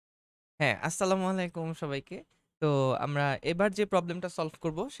হ্যাঁ, আসসালামু আলাইকুম সবাইকে। তো আমরা এবার যে প্রবলেমটা সলভ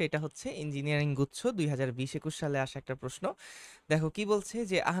করব সেটা হচ্ছে ইঞ্জিনিয়ারিং গুচ্ছ ২০২০-২১ সালে আসা একটা প্রশ্ন। দেখো কি বলছে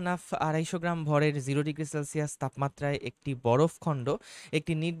যে আহনাফ ২৫০ গ্রাম ভরের 0 ডিগ্রি সেলসিয়াস তাপমাত্রায় একটি বরফখণ্ড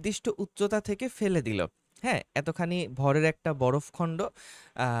একটি নির্দিষ্ট উচ্চতা থেকে ফেলে দিল। হ্যাঁ, এতখানি ভরের একটা বরফখণ্ড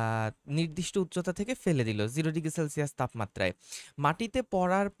আ নির্দিষ্ট উচ্চতা থেকে ফেলে দিল 0 ডিগ্রি সেলসিয়াস তাপমাত্রায়। মাটিতে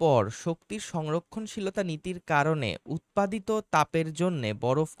পড়ার পর শক্তির সংরক্ষণশীলতা নীতির কারণে উৎপাদিত তাপের জন্যে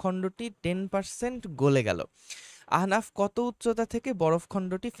বরফখণ্ডটি 10% গলে গেল। আহনাফ কত উচ্চতা থেকে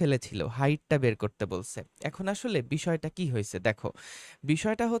বরফখণ্ডটি ফেলেছিল? হাইটটা বের করতে বলছে। এখন আসলে বিষয়টা কি হয়েছে দেখো।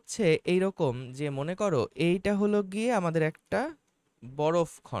 বিষয়টা হচ্ছে এইরকম যে মনে করো এইটা হলো গিয়ে আমাদের একটা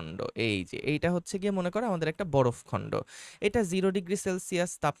বরফখণ্ড। এই যে এইটা হচ্ছে গিয়ে মনে করো আমাদের একটা বরফখণ্ড। এটা 0 ডিগ্রি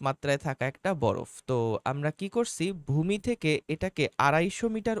সেলসিয়াস তাপমাত্রায় থাকা একটা বরফ। তো আমরা কি করছি ভূমি থেকে এটাকে ২৫০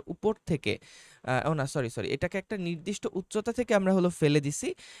 মিটার উপর থেকে ও না সরি এটাকে একটা নির্দিষ্ট উচ্চতা থেকে আমরা হলো ফেলে দিছি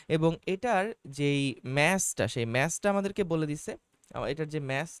এবং এটার যেই ম্যাসটা সেই ম্যাসটা আমাদেরকে বলে দিছে এটার যে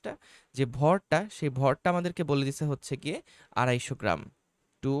ম্যাসটা যে ভরটা সেই ভরটা আমাদেরকে বলে দিছে হচ্ছে গিয়ে ২৫০ গ্রাম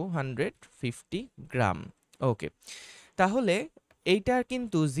 250 গ্রাম। ওকে, তাহলে এইটার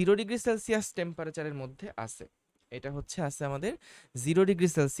কিন্তু 0 ডিগ্রি সেলসিয়াস টেম্পারেচারের মধ্যে আছে। এটা হচ্ছে আছে আমাদের 0 ডিগ্রি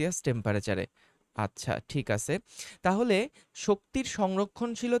সেলসিয়াস টেম্পারেচারে। আচ্ছা ঠিক আছে। তাহলে শক্তির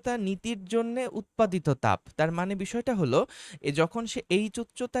সংরক্ষণশীলতা নীতির জন্যে উৎপাদিত তাপ। তার মানে বিষয়টা হলো যখন সে এইচ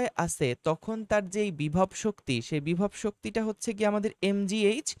উচ্চতায় আছে তখন তার যেই বিভব শক্তি সেই বিভব শক্তিটা হচ্ছে গিয়ে আমাদের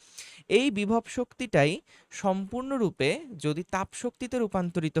mgh। এই বিভব শক্তিটাই সম্পূর্ণরূপে যদি তাপ শক্তিতে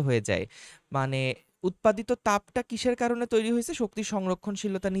রূপান্তরিত হয়ে যায় মানে উৎপাদিত তাপটা কিসের কারণে তৈরি হয়েছে? শক্তি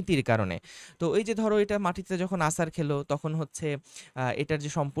সংরক্ষণশীলতা নীতির কারণে। তো এই যে ধরো এটা মাটিতে যখন আছাড় খেলো তখন হচ্ছে এটার যে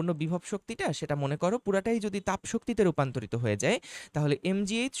সম্পূর্ণ বিভব শক্তিটা সেটা মনে করো পুরাটাই যদি তাপ শক্তিতে রূপান্তরিত হয়ে যায় তাহলে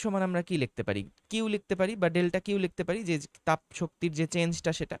mgh সমান আমরা কি লিখতে পারি? কিউ লিখতে পারি বা ডেল্টা কিউ লিখতে পারি যে তাপ শক্তির যে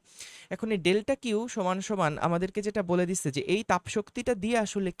চেঞ্জটা সেটা। এখন এই ডেল্টা কিউ সমান সমান আমাদেরকে যেটা বলে দিচ্ছে যে এই তাপ শক্তিটা দিয়ে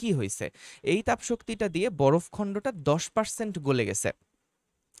আসলে কি হয়েছে? এই তাপ শক্তিটা দিয়ে বরফখণ্ডটা 10% গলে গেছে।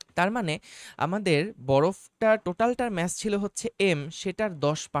 তার মানে আমাদের বরফটা টোটালটার ম্যাস ছিল হচ্ছে এম, সেটার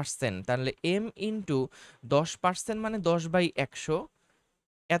 10%। তাহলে এম ইন্টু 10% মানে 10/100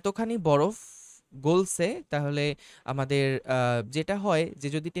 এতখানি বরফ গলছে। তাহলে আমাদের যেটা হয় যে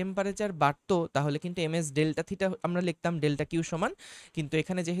যদি টেম্পারেচার বাড়তো তাহলে কিন্তু এমএস ডেল্টা থিটা আমরা লিখতাম ডেল্টা কিউ সমান, কিন্তু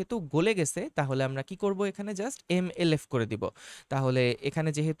এখানে যেহেতু গলে গেছে তাহলে আমরা কি করব এখানে জাস্ট এম এল এফ করে দিব। তাহলে এখানে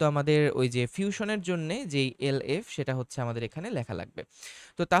যেহেতু আমাদের ওই যে ফিউশনের জন্যে যেই এল এফ সেটা হচ্ছে আমাদের এখানে লেখা লাগবে।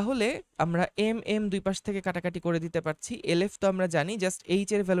 তো তাহলে আমরা এম এম দুই পাশ থেকে কাটাকাটি করে দিতে পারছি। এল এফ তো আমরা জানি, জাস্ট এইচ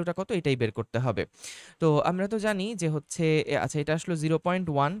এর ভ্যালুটা কত এটাই বের করতে হবে। তো আমরা তো জানি যে হচ্ছে আচ্ছা এটা আসলো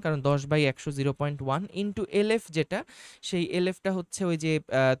 0.1 কারণ 10/100 0.1 ইন্টু এলএফ যেটা সেই এলএফটা হচ্ছে ওই যে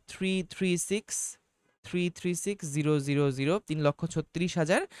 336,000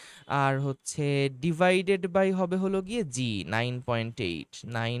 3,36,000 আর হচ্ছে ডিভাইডেড বাই হবে হলো গিয়ে জি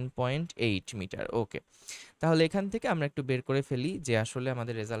 9.8 মিটার। ওকে, তাহলে এখান থেকে আমরা একটু বের করে ফেলি যে আসলে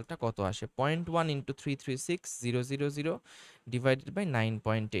আমাদের রেজাল্টটা কত আসে। 0.1 ইন্টু 336,000 ডিভাইডেড বাই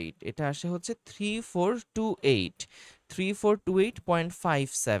 9.8 এটা আসে হচ্ছে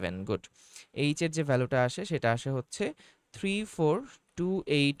 3428 গুড। এইচ এর যে ভ্যালুটা আসে সেটা আসে হচ্ছে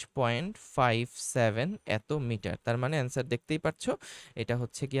 3428.57 এত মিটার। তার মানে অ্যান্সার দেখতেই পাচ্ছ এটা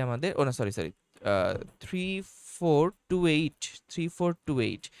হচ্ছে কি আমাদের ও না সরি 3428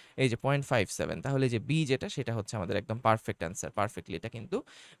 3428 এই যে 0.57, তাহলে যে বি যেটা সেটা হচ্ছে আমাদের একদম পারফেক্ট অ্যান্সার। পারফেক্টলি এটা কিন্তু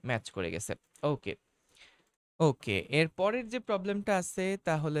ম্যাচ করে গেছে। ওকে ওকে, এর পরের যে প্রবলেমটা আছে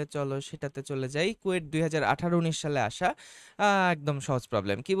তাহলে চলো সেটাতে চলে যাই। কুয়েট 2018-19 সালে আসা একদম সহজ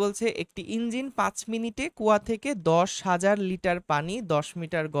প্রবলেম। কি বলছে? একটি ইঞ্জিন 5 মিনিটে কুয়া থেকে 10,000 লিটার পানি 10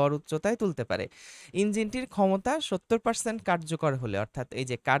 মিটার গড় উচ্চতায় তুলতে পারে। ইঞ্জিনটির ক্ষমতা 70% কার্যকর হলে, অর্থাৎ এই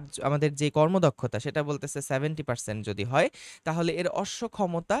যে কার্য আমাদের যে কর্মদক্ষতা সেটা বলতেছে 70% যদি হয় তাহলে এর অশ্ব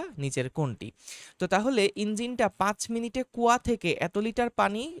ক্ষমতা নিচের কোনটি? তো তাহলে ইঞ্জিনটা 5 মিনিটে কুয়া থেকে এত লিটার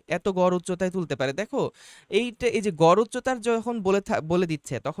পানি এত গড় উচ্চতায় তুলতে পারে। দেখো এইটা এই যে গড় উচ্চতার যখন বলে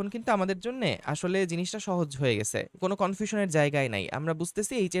দিচ্ছে তখন কিন্তু আমাদের জন্য আসলে জিনিসটা সহজ হয়ে গেছে, কোনো কনফিউশনের জায়গায় নাই। আমরা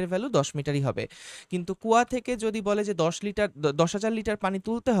বুঝতেছি এইচ এর ভ্যালু 10 মিটারই হবে, কিন্তু কুয়া থেকে যদি বলে যে 10,000 লিটার পানি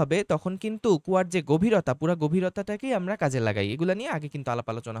তুলতে হবে তখন কিন্তু কুয়ার যে গভীরতা পুরো গভীরতাটাকেই আমরা কাজে লাগাই। এগুলা নিয়ে আগে কিন্তু আলাপ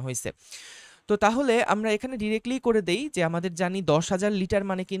আলোচনা হয়েছে। তো তাহলে আমরা এখানে ডিরেক্টলি করে দেই যে আমাদের জানি 10,000 লিটার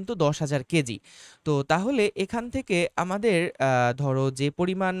মানে কিন্তু 10,000 কেজি। তো তাহলে এখান থেকে আমাদের ধরো যে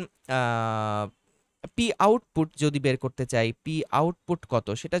পরিমাণ পি আউটপুট যদি বের করতে চাই, পি আউটপুট কত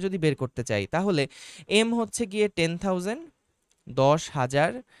সেটা যদি বের করতে চাই তাহলে এম হচ্ছে গিয়ে 10,000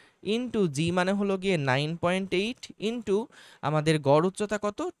 10,000 ইন্টু জি মানে হলো গিয়ে 9.8 ইন্টু আমাদের গড় উচ্চতা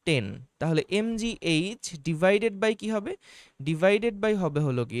কত 10। তাহলে mgh ডিভাইডেড বাই কি হবে, ডিভাইডেড বাই হবে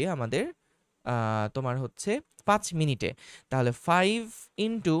হলো গিয়ে আমাদের তোমার হচ্ছে 5 মিনিটে। তাহলে 5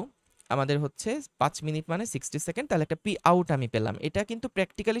 ইন্টু আমাদের হচ্ছে 5 মিনিট মানে 60 সেকেন্ড, তাহলে একটা পি আউট আমি পেলাম। এটা কিন্তু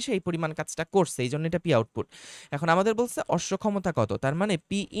প্র্যাকটিক্যালি সেই পরিমাণ কাজটা করছে, এই জন্য এটা পি আউটপুট। এখন আমাদের বলছে অশ্ব ক্ষমতা কত, তার মানে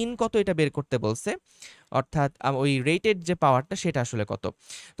পি ইন কত এটা বের করতে বলছে, অর্থাৎ ওই রেটেড যে পাওয়ারটা সেটা আসলে কত।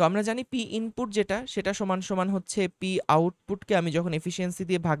 তো আমরা জানি পি ইনপুট যেটা সেটা সমান সমান হচ্ছে পি আউটপুটকে আমি যখন এফিসিয়েন্সি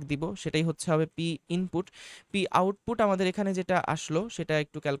দিয়ে ভাগ দিব সেটাই হচ্ছে হবে পি ইনপুট। পি আউটপুট আমাদের এখানে যেটা আসলো সেটা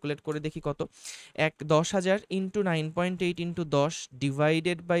একটু ক্যালকুলেট করে দেখি কত, 10,000 into 9.8 into 10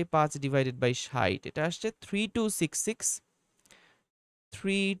 divided by 5 divided by 60, এটা আসছে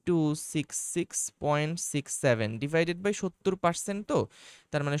 3266.67 ডিভাইডেড বাই 70%, তো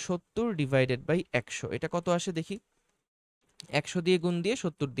তার মানে 70 ডিভাইডেড বাই 100, এটা কত আসে দেখি, 100 দিয়ে গুণ দিয়ে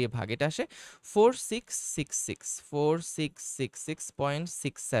 70 দিয়ে ভাগ, এটা আসে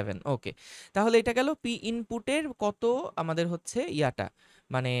 4666.67। ওকে, তাহলে এটা গেল পি ইনপুটের কত আমাদের হচ্ছে ইয়াটা,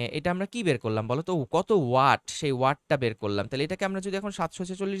 মানে এটা আমরা কি বের করলাম বলো তো, কত ওয়াট, সেই ওয়াটটা বের করলাম। তাহলে এটাকে আমরা যদি এখন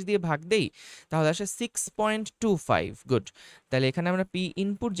 746 দিয়ে ভাগ দেই তাহলে আসে 6.25। গুড, তাহলে এখানে আমরা পি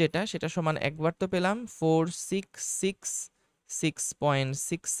ইনপুট যেটা সেটা সমান একবার তো পেলাম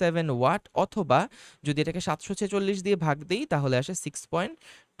 466.67 ওয়াট, অথবা যদি এটাকে 746 দিয়ে ভাগ দেই তাহলে আসে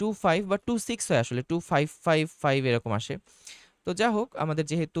 6.25 বা 26 হয়, আসলে 2555 এরকম আসে। তো যা হোক, আমাদের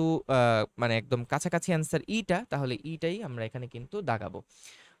যেহেতু মানে একদম কাছাকাছি অ্যান্সার ইটা, তাহলে ইটাই আমরা এখানে কিন্তু দাগাবো।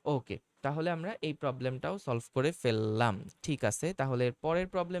 ওকে, তাহলে আমরা এই প্রবলেমটাও সলভ করে ফেললাম। ঠিক আছে, তাহলে পরের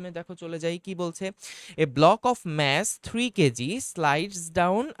প্রবলেমে দেখো চলে যাই, কি বলছে, এ block of mass 3 KG slides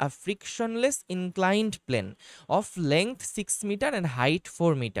down a frictionless inclined plane of length 6 metre and height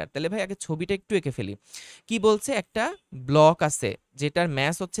 4 metre. তাহলে ভাই আগে ছবিটা একটু এঁকে ফেলি। কি বলছে, একটা ব্লক আছে যেটার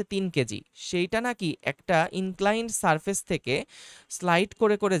ম্যাস হচ্ছে 3 কেজি, সেইটা নাকি একটা ইনক্লাইন্ড সারফেস থেকে স্লাইড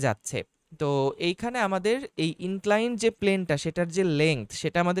করে করে যাচ্ছে। তো এইখানে আমাদের এই ইনক্লাইন যে প্লেনটা সেটার যে লেংথ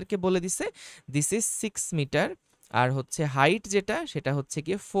সেটা আমাদেরকে বলে দিছে দিস ইজ 6 মিটার, আর হচ্ছে হাইট যেটা সেটা হচ্ছে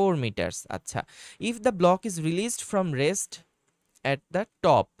গিয়ে 4 মিটার্স। আচ্ছা, if the block is released from rest at the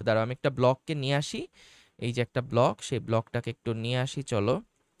top, দাঁড়াও আমি একটা ব্লককে নিয়ে আসি, এই যে একটা ব্লক, সেই ব্লকটাকে একটু নিয়ে আসি, চলো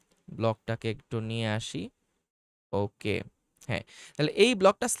ব্লকটাকে একটু নিয়ে আসি। ওকে, হ্যাঁ, তাহলে এই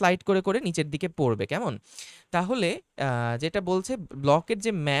ব্লকটা স্লাইড করে করে নিচের দিকে পড়বে, কেমন? তাহলে যেটা বলছে ব্লকের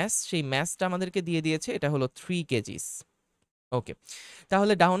যে ম্যাস, সেই ম্যাসটা আমাদেরকে দিয়ে দিয়েছে, এটা হলো 3 কেজিস। ওকে,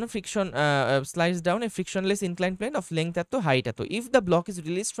 তাহলে down friction slides down A frictionless incline plane of length এত হাইট এত, if the block is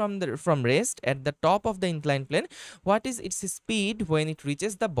release from rest at the top of the incline plane, what is it's speed when it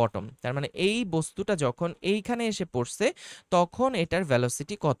reaches the bottom. তার মানে এই বস্তুটা যখন এইখানে এসে পড়ছে তখন এটার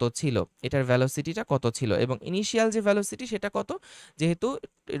ভ্যালোসিটি কত ছিল, এটার ভ্যালোসিটিটা কত ছিল, এবং ইনিশিয়াল যে ভ্যালোসিটি সেটা কত, যেহেতু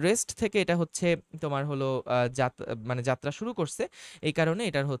রেস্ট থেকে এটা হচ্ছে তোমার হলো মানে যাত্রা শুরু করছে, এই কারণে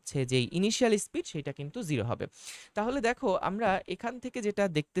এটার হচ্ছে যেই ইনিশিয়াল স্পিড সেটা কিন্তু 0 হবে। তাহলে দেখো আমরা এখান থেকে যেটা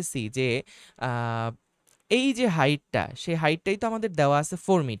দেখতেছি যে আহ, এই যে হাইটটা, সেই হাইটটাই তো আমাদের দেওয়া আছে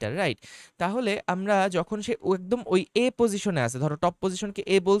 4 মিটার, রাইট? তাহলে আমরা যখন সে একদম ওই এ পজিশনে আছে, ধরো টপ পজিশনকে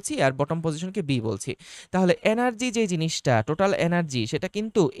এ বলছি আর বটম পজিশনকে বি বলছি, তাহলে এনার্জি যে জিনিসটা, টোটাল এনার্জি, সেটা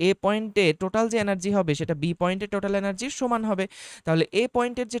কিন্তু এ পয়েন্টে টোটাল যে এনার্জি হবে সেটা বি পয়েন্টে টোটাল এনার্জির সমান হবে। তাহলে এ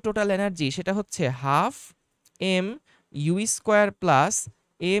পয়েন্টের যে টোটাল এনার্জি সেটা হচ্ছে half M U square plus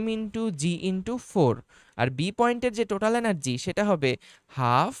M into জি ইন্টু 4, আর বি পয়েন্টের যে টোটাল এনার্জি সেটা হবে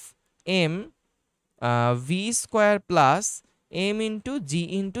half M V square plus M into জি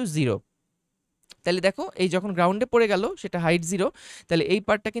ইন্টু 0। তাহলে দেখো এই যখন গ্রাউন্ডে পড়ে গেল সেটা হাইট 0, তাহলে এই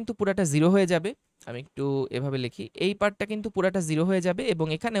পার্টটা কিন্তু পুরাটা 0 হয়ে যাবে। আমি একটু এভাবে লিখি, এই পার্টটা কিন্তু পুরাটা 0 হয়ে যাবে, এবং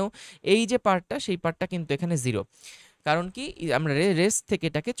এখানেও এই যে পার্টটা সেই পার্টটা কিন্তু এখানে 0, কারণ কি আমরা রেস্ট থেকে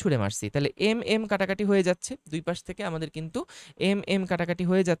এটাকে ছুঁড়ে মারছি। তাহলে এম এম কাটাকাটি হয়ে যাচ্ছে, দুই পাশ থেকে আমাদের কিন্তু এম এম কাটাকাটি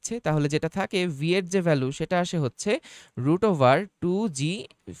হয়ে যাচ্ছে। তাহলে যেটা থাকে ভি এর যে ভ্যালু সেটা আসে হচ্ছে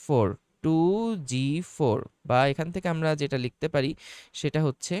 √2g4, 2g4, বা এখান থেকে আমরা যেটা লিখতে পারি সেটা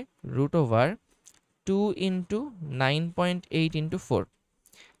হচ্ছে √2 ইন্টু 9.8 ইন্টু 4,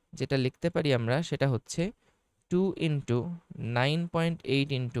 যেটা লিখতে পারি আমরা সেটা হচ্ছে 2 ইন্টু 9.8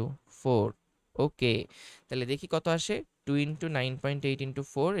 ইন্টু 4। ওকে, তাহলে দেখি কত আসে, 2 ইন্টু 9.8 ইন্টু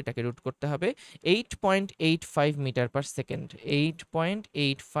 4, এটাকে রুট করতে হবে 8.85 metre per second,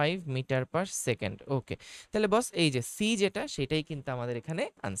 8.85 metre per second. ওকে, তাহলে বস এই যে সি যেটা সেটাই কিন্তু আমাদের এখানে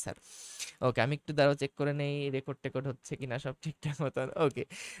আনসার। ওকে, আমি একটু দাঁড়াও চেক করে নেই রেকর্ড টেকর্ড হচ্ছে কিনা সব ঠিকঠাক মতন। ওকে,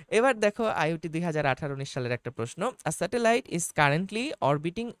 এবার দেখো আইওটি 2018-19 সালের একটা প্রশ্ন, আ স্যাটেলাইট ইজ কারেন্টলি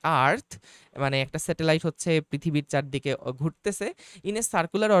অরবিটিং আর্থ, মানে একটা স্যাটেলাইট হচ্ছে পৃথিবীর চারদিকে ঘুরতেছে, ইন এ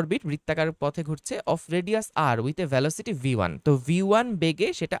সার্কুলার অরবিট, বৃত্তাকার পথে ঘুরছে, of radius R with a velocity velocity v1, তো v1 বেগে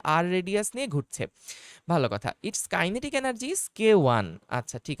সেটা r রেডিয়াস নিয়ে ঘুরছে। ভালো কথা। It's kinetic energy is k1।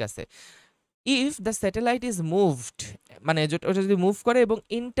 আচ্ছা ঠিক আছে। If the satellite is moved, মানে ওটা যদি মুভ করে এবং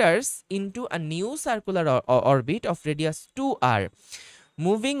ইন্টার্স into a new circular orbit of radius 2r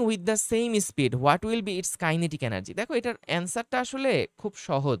moving with the same speed, what will be it's kinetic energy? দেখো এটার অ্যান্সারটা আসলে খুব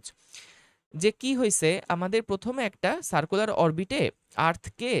সহজ। যে কি হয়েছে, আমাদের প্রথমে একটা সার্কুলার অরবিটে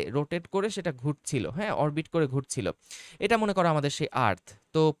আর্থকে রোটেট করে সেটা ঘুরছিল, হ্যাঁ অরবিট করে ঘুরছিল, এটা মনে করো আমাদের সেই আর্থ।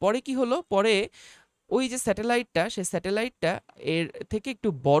 তো পরে কি হলো, পরে ওই যে স্যাটেলাইটটা, সেই স্যাটেলাইটটা এর থেকে একটু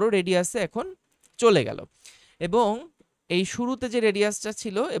বড় রেডিয়াসে এখন চলে গেল, এবং এই শুরুতে যে রেডিয়াসটা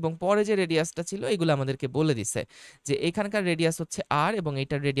ছিল এবং পরে যে রেডিয়াসটা ছিল এগুলো আমাদেরকে বলে দিছে যে এখানকার রেডিয়াস হচ্ছে আর এবং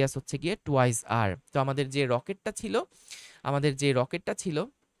এইটার রেডিয়াস হচ্ছে গিয়ে টুয়াইস আর। তো আমাদের যে রকেটটা ছিল, আমাদের যে রকেটটা ছিল,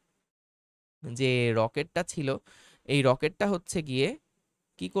 যে রকেটটা ছিল, এই রকেটটা হচ্ছে গিয়ে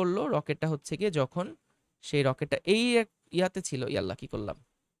কি করলো, রকেটটা হচ্ছে গিয়ে যখন সেই রকেটটা এই ইয়াতে ছিল, ইয়াল্লা কি করলাম,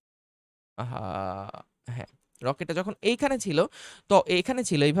 আহা, হ্যাঁ রকেটটা যখন এইখানে ছিল, তো এইখানে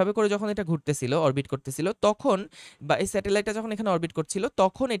ছিল এইভাবে করে যখন এটা ঘুরতেছিল অরবিট করতেছিল তখন, বা এই স্যাটেলাইটটা যখন এখানে অরবিট করছিল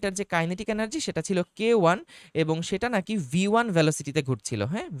তখন এটার যে কাইনেটিক এনার্জি সেটা ছিল k1 এবং সেটা নাকি v1 ভেলোসিটিতে ঘুরছিল,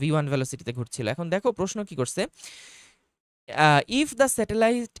 হ্যাঁ v1 ভেলোসিটিতে ঘুরছিল। এখন দেখো প্রশ্ন কি করছে, if the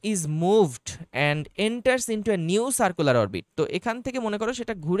satellite is moved and enters into a new circular orbit, তো এখান থেকে মনে করো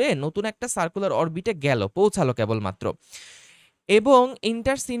সেটা ঘুরে নতুন একটা সার্কুলার অরবিটে গেল, পৌঁছালো কেবলমাত্র, এবং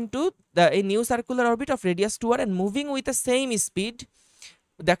ইন্টার্স into the a new circular orbit of radius 2r and moving with the same speed.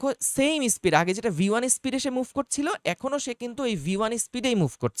 দেখো সেম স্পিড, আগে যেটা v1 স্পিডে সে মুভ করছিল এখনও সে কিন্তু এই v1 স্পিডেই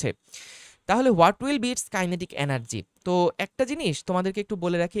মুভ করছে, তাহলে what will be it's kinetic energy? তো একটা জিনিস তোমাদেরকে একটু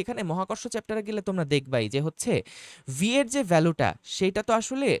বলে রাখি, এখানে মহাকর্ষ চ্যাপ্টারে গেলে তোমরা দেখবাই যে হচ্ছে ভি এর যে ভ্যালুটা সেটা তো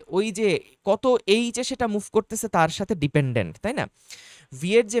আসলে ওই যে কত এইচে সেটা মুভ করতেছে তার সাথে ডিপেন্ডেন্ট, তাই না? ভি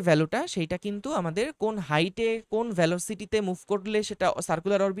এর যে ভ্যালুটা সেইটা কিন্তু আমাদের কোন হাইটে কোন ভেলোসিটিতে মুভ করলে সেটা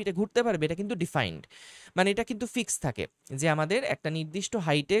সার্কুলার অরবিটে ঘুরতে পারবে এটা কিন্তু ডিফাইন্ড, মানে এটা কিন্তু ফিক্স থাকে যে আমাদের একটা নির্দিষ্ট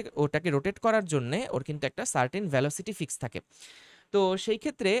হাইটে ওটাকে রোটেট করার জন্যে ওর কিন্তু একটা সার্টেন ভেলোসিটি ফিক্স থাকে। তো সেই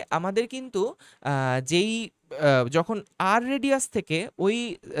ক্ষেত্রে আমাদের কিন্তু যেই যখন আর রেডিয়াস থেকে ওই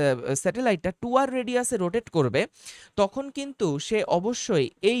স্যাটেলাইটটা 2r রেডিয়াসে রোটেট করবে তখন কিন্তু সে অবশ্যই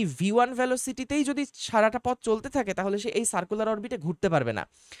এই v1 ভেলোসিটিতেই যদি সারাটা পথ চলতে থাকে তাহলে সে এই সার্কুলার অরবিটে ঘুরতে পারবে না।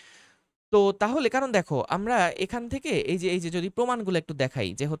 তো তাহলে কারণ দেখো আমরা এখান থেকে এই যে যদি প্রমাণগুলো একটু দেখাই,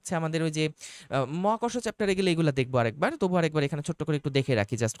 যে হচ্ছে আমাদের ওই যে মহাকর্ষ চ্যাপ্টারে গেলে এগুলো দেখবো আরেকবার, তবু আরেকবার এখানে ছোট্ট করে একটু দেখে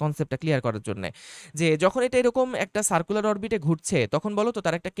রাখি জাস্ট কনসেপ্টটা ক্লিয়ার করার জন্য, যে যখন এটা এরকম একটা সার্কুলার অরবিটে ঘুরছে তখন বলো তো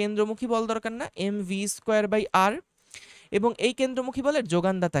তার একটা কেন্দ্রমুখী বল দরকার না, mv²/r, এবং এই কেন্দ্রমুখী বলের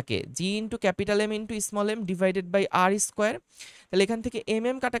যোগানদাতাকে জি into capital M into small M divided by R square. তাহলে এখান থেকে এম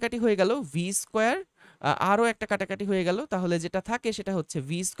এম কাটাকাটি হয়ে গেল, ভি স্কোয়ার আরও একটা কাটাকাটি হয়ে গেল, তাহলে যেটা থাকে সেটা হচ্ছে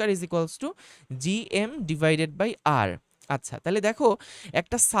V square is equals to G M divided by আর। আচ্ছা তাহলে দেখো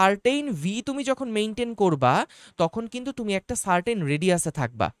একটা সার্টেইন ভি তুমি যখন মেইনটেইন করবা তখন কিন্তু তুমি একটা সার্টেইন রেডিয়াসে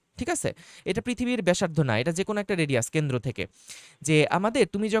থাকবা, ঠিক আছে? এটা পৃথিবীর ব্যাসার্ধ না, এটা যে কোনো একটা রেডিয়াস কেন্দ্র থেকে, যে আমাদের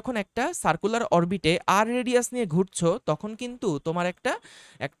তুমি যখন একটা সার্কুলার অরবিটে আর রেডিয়াস নিয়ে ঘুরছো তখন কিন্তু তোমার একটা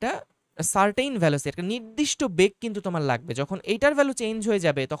একটা সার্টেইন ভ্যালুসি, একটা নির্দিষ্ট বেগ কিন্তু তোমার লাগবে। যখন এইটার ভ্যালু চেঞ্জ হয়ে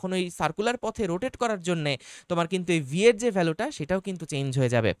যাবে তখন ওই সার্কুলার পথে রোটেট করার জন্য তোমার কিন্তু এই ভি এর যে ভ্যালুটা সেটাও কিন্তু চেঞ্জ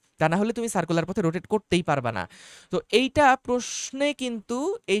হয়ে যাবে, তা না হলে তুমি সার্কুলার পথে রোটেট করতেই পারবা না। তো এইটা প্রশ্নে কিন্তু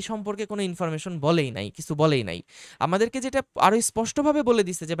এই সম্পর্কে কোনো ইনফরমেশন বলেই নাই, কিছু বলেই নাই। আমাদেরকে যেটা আরো স্পষ্টভাবে বলে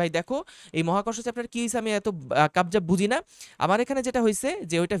দিচ্ছে যে ভাই দেখো এই মহাকর্ষ চ্যাপ্টার কি হয়েছে আমি এত কাবজাব বুঝি না, আমার এখানে যেটা হয়েছে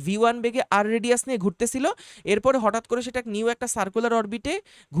যে ওইটা v1 বেগে আর রেডিয়াস নিয়ে ঘুরতেছিল, এরপরে হঠাৎ করে সেটা নিউ একটা সার্কুলার অরবিটে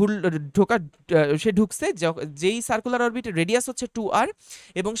সে ঢুকছে, যেই সার্কুলার অরবিটের রেডিয়াস হচ্ছে 2r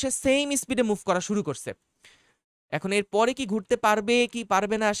এবং সে সেম স্পিডে মুভ করা শুরু করছে। এখন এর পরে কি ঘুরতে পারবে কি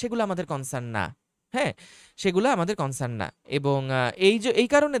পারবে না সেগুলো আমাদের কনসার্ন না, হ্যাঁ সেগুলো আমাদের কনসার্ন না। এবং এই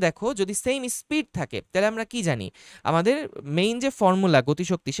কারণে দেখো যদি সেম স্পিড থাকে তাহলে আমরা কি জানি, আমাদের মেইন যে ফর্মুলা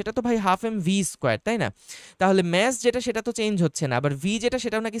গতিশক্তি সেটা তো ভাই হাফ এম ভি স্কোয়ার, তাই না? তাহলে ম্যাস যেটা সেটা তো চেঞ্জ হচ্ছে না, আবার ভি যেটা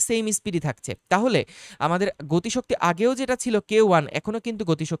সেটাও নাকি সেম স্পিডই থাকছে, তাহলে আমাদের গতিশক্তি আগেও যেটা ছিল k1 এখনো কিন্তু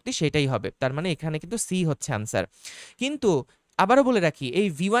গতিশক্তি সেটাই হবে, তার মানে এখানে কিন্তু সি হচ্ছে আনসার। কিন্তু আবারও বলে রাখি এই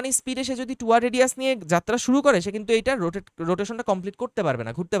v1 স্পিডে সে যদি 2r রেডিয়াস নিয়ে যাত্রা শুরু করে সে কিন্তু এটা রোটেশনটা কমপ্লিট করতে পারবে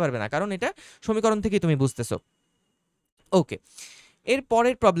না, ঘুরতে পারবে না, কারণ এটা সমীকরণ থেকেই তুমি বুঝতেছো। ওকে, এর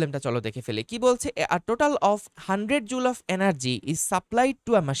পরের প্রবলেমটা চলো দেখে ফেলে। কি বলছে, আ total of 100 joule of energy is supplied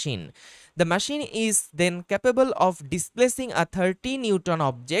to a machine, the machine is then capable of ডিসপ্লেসিং a 30 Newton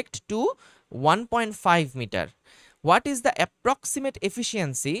object to 1.5 metre, what is the approximate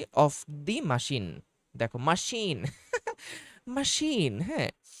efficiency of the machine? দেখো মেশিন মেশিন, হ্যাঁ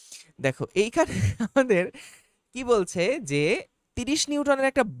দেখো এইখানে আমাদের কি বলছে যে 30 নিউটনের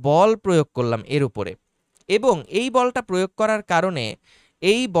একটা বল প্রয়োগ করলাম এর উপরে, এবং এই বলটা প্রয়োগ করার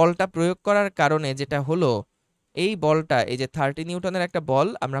কারণে যেটা হলো, এই বলটা এই যে 30 নিউটনের একটা বল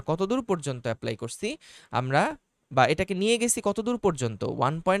আমরা কতদূর পর্যন্ত অ্যাপ্লাই করছি, আমরা বা এটাকে নিয়ে গেছি কতদূর পর্যন্ত,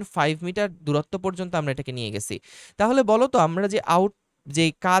 1.5 মিটার দূরত্ব পর্যন্ত আমরা এটাকে নিয়ে গেছি। তাহলে বলো তো আমরা যে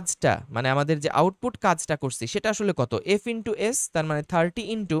কাজটা মানে আমাদের যে আউটপুট কাজটা করছি সেটা আসলে কত, এফ ইন্টু এস, তার মানে 30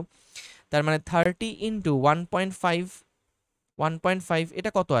 ইন্টু 1.5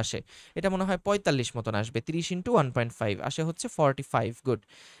 এটা কত আসে, এটা মনে হয় 45 মতন আসবে, 30 ইন্টু 1.5 আসে হচ্ছে 45, গুড,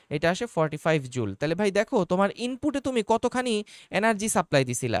 এটা আসে 45 জুল। তাহলে ভাই দেখো তোমার ইনপুটে তুমি কতখানি এনার্জি সাপ্লাই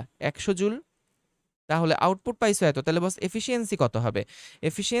দিছিলা, 100 জুল, তাহলে আউটপুট পাইছো এত, তাহলে বস এফিসিয়েন্সি কত হবে,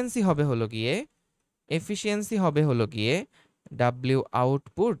 এফিসিয়েন্সি হবে হলো গিয়ে W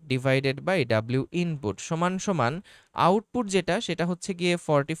output divided by W input সমান সমান আউটপুট যেটা সেটা হচ্ছে গিয়ে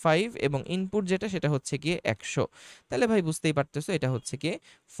 45 এবং ইনপুট যেটা সেটা হচ্ছে গিয়ে 100। তাহলে ভাই বুঝতেই পারতেছো এটা হচ্ছে গিয়ে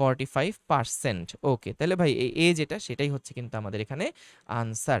 45%। ওকে, তাহলে ভাই এই এ যেটা সেটাই হচ্ছে কিন্তু আমাদের এখানে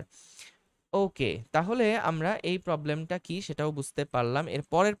আনসার। ওকে, তাহলে আমরা এই প্রবলেমটা কি সেটাও বুঝতে পারলাম। এর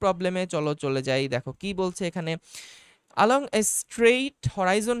পরের প্রবলেমে চলে যাই। দেখো কি বলছে এখানে, along a straight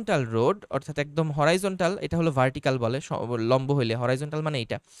horizontal road, অর্থাৎ একদম হরাইজন্টাল, এটা হলো ভার্টিক্যাল বলে, লম্ব হইলে হরাইজন্টাল মানে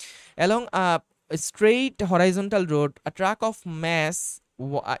এটা, along a straight horizontal road a truck of mass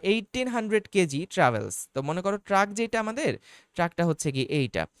 1800 kg travels। তো মনে করো ট্রাক যেটা আমাদের, ট্রাকটা হচ্ছে কি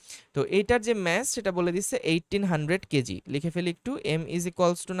এইটা, তো এইটার যে ম্যাস সেটা বলে দিচ্ছে 1800 কেজি, লিখে ফেলি একটু, m ইজ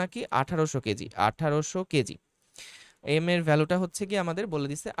ইকুয়ালস টু নাকি 1800 কেজি, 1800 কেজি, m এর ভ্যালুটা হচ্ছে কি আমাদের বলে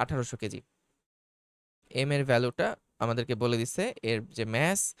দিচ্ছে 1800 কেজি, m এর ভ্যালুটা আমাদেরকে বলে দিচ্ছে, এর যে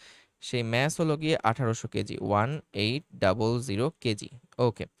ম্যাস সেই ম্যাস হলো গিয়ে 1800 কেজি, 1800 কেজি।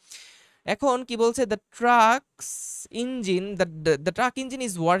 ওকে, এখন কি বলছে, the truck engine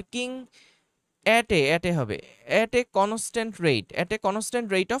is working এট এ হবে এট a constant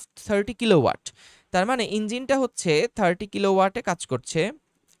rate of 30 kilowatt. তার মানে ইঞ্জিনটা হচ্ছে 30 কিলোওয়াটে কাজ করছে,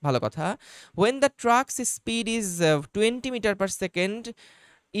 ভালো কথা। when the truck's speed is 20 metre per second,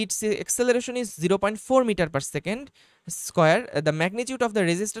 its acceleration is 0.4 meter per second square, the magnitude of the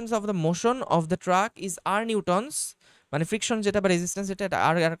resistance of the motion of the truck is r newtons, মানে friction যেটা বা রেজিস্ট্যান্স যেটা এটা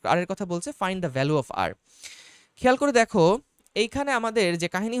আর এর কথা বলছে, find the value of আর। খেয়াল করে দেখো এইখানে আমাদের যে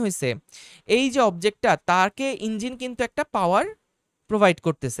কাহিনী হয়েছে, এই যে অবজেক্টটা তাকে ইঞ্জিন কিন্তু একটা পাওয়ার প্রোভাইড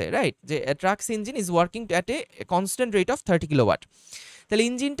করতেছে, রাইট, যে trucks engine is working at a constant rate of 30 kilowatt, তাহলে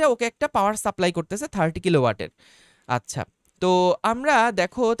ইঞ্জিনটা ওকে একটা পাওয়ার সাপ্লাই করতেছে 30 কিলোওয়াটের। আচ্ছা, তো আমরা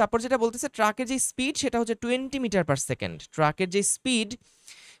দেখো তারপর যেটা বলতেছে ট্রাকের যে স্পিড সেটা হচ্ছে 20 মিটার পার সেকেন্ড, ট্রাকের যে স্পিড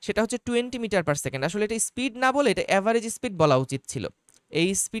সেটা হচ্ছে 20 মিটার পার সেকেন্ড, আসলে এটা স্পিড না বলে এটা অ্যাভারেজ স্পিড বলা উচিত ছিল, এই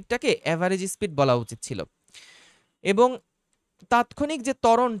স্পিডটাকে অ্যাভারেজ স্পিড বলা উচিত ছিল। এবং তাৎক্ষণিক যে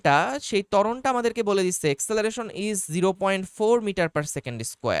ত্বরণটা সেই ত্বরণটা আমাদেরকে বলে দিচ্ছে acceleration is 0.4 metre per second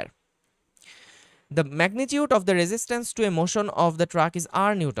square, the magnitude of the resistance to A motion of the truck is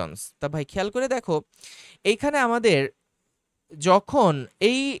R Newton's. তা ভাই খেয়াল করে দেখো এইখানে আমাদের যখন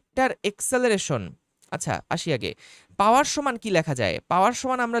এইটার এক্সেলারেশন, আচ্ছা আসি আগে, পাওয়ার সমান কি লেখা যায়, পাওয়ার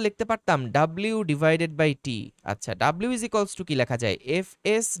সমান আমরা লিখতে পারতাম ডাব্লিউ ডিভাইডেড বাই টি। আচ্ছা, ডাব্লিউ ইজ ইকুয়ালস টু কি লেখা যায়, F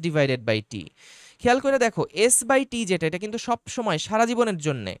S divided by T. খেয়াল করে দেখো এস বাই টি যেটা, এটা কিন্তু সব সময় সারা জীবনের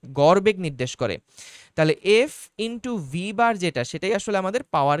জন্য গড় বেগ নির্দেশ করে, তাহলে এফ ইন্টু ভি বার যেটা সেটাই আসলে আমাদের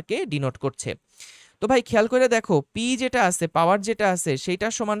পাওয়ারকে ডিনোট করছে। তো ভাই খেয়াল করে দেখো পি যেটা আছে, পাওয়ার যেটা আছে সেইটা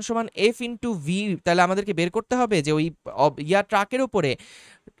সমান সমান এফ ইন্টু ভি, তাহলে আমাদেরকে বের করতে হবে যে ওই ট্রাকের উপরে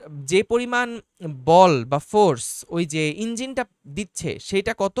যে পরিমাণ বল বা ফোর্স ওই যে ইঞ্জিনটা দিচ্ছে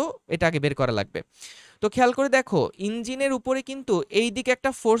সেটা কত, এটা আগে বের করা লাগবে। তো খেয়াল করে দেখো ইঞ্জিনের উপরে কিন্তু এই দিকে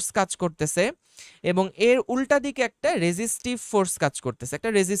একটা ফোর্স কাজ করতেছে এবং এর উল্টা দিকে একটা রেজিস্টিভ ফোর্স কাজ করতেছে,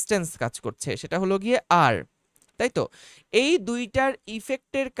 একটা রেজিস্ট্যান্স কাজ করছে, সেটা হলো গিয়ে আর, তাই তো। এই দুইটার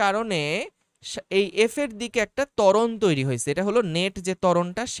ইফেক্টের কারণে এই এফ এর দিকে একটা ত্বরণ তৈরি হয়েছে, এটা হলো নেট যে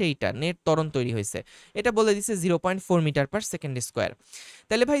ত্বরণটা সেইটা নেট ত্বরণ তৈরি হয়েছে, এটা বলে দিচ্ছে 0.4 মিটার পার সেকেন্ড স্কোয়ার।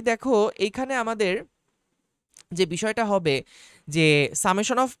 তাহলে ভাই দেখো এইখানে আমাদের যে বিষয়টা হবে যে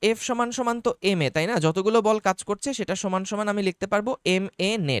সামেশন অফ এফ সমান সমান তো এম এ, তাই না, যতগুলো বল কাজ করছে সেটা সমান সমান আমি লিখতে পারবো এম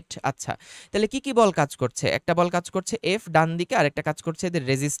এ নেট। আচ্ছা, তাহলে কি কি বল কাজ করছে, একটা বল কাজ করছে এফ ডান দিকে, আর একটা কাজ করছে এদের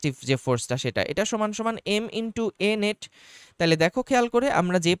রেজিস্টিভ যে ফোর্সটা সেটা, এটা সমান সমান এম ইন্টু এ নেট। তাহলে দেখো খেয়াল করে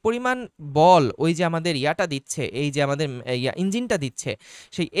আমরা যে পরিমাণ বল ওই যে আমাদের ইয়াটা দিচ্ছে, এই যে আমাদের ইঞ্জিনটা দিচ্ছে,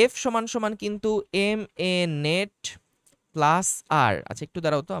 সেই এফ সমান সমান কিন্তু এম এ নেট প্লাস আর। আচ্ছা একটু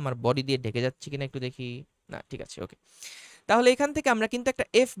দাঁড়াও তো, আমার বডি দিয়ে ঢেকে যাচ্ছে কিনা একটু দেখি, না ঠিক আছে, ওকে। তাহলে এখান থেকে আমরা কিন্তু একটা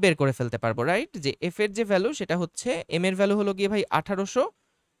এফ বের করে ফেলতে পারবো, রাইট, যে এফ এর যে ভ্যালু সেটা হচ্ছে, এম এর ভ্যালু হলো গিয়ে ভাই 1800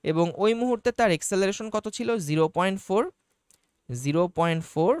 এবং ওই মুহূর্তে তার এক্সেলারেশন কত ছিল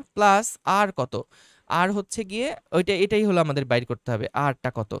 0.4 প্লাস আর কত, আর হচ্ছে গিয়ে এটাই হলো আমাদের বাইর করতে হবে আরটা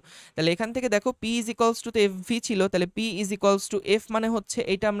কত। তাহলে এখান থেকে দেখো p is equals to F V ছিল, তাহলে p is equals to F মানে হচ্ছে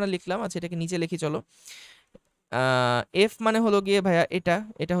এটা আমরা লিখলাম। আচ্ছা এটাকে নিচে লিখি চলো। এফ মানে হলো গিয়ে ভাইয়া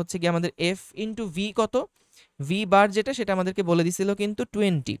এটা হচ্ছে গিয়ে আমাদের এফ ইন্টু ভি কত, ভি বার যেটা সেটা আমাদেরকে বলে দিছিল কিন্তু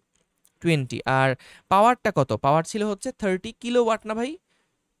 20 আর পাওয়ারটা কত, পাওয়ার ছিল হচ্ছে 30 কিলোওয়াট না ভাই,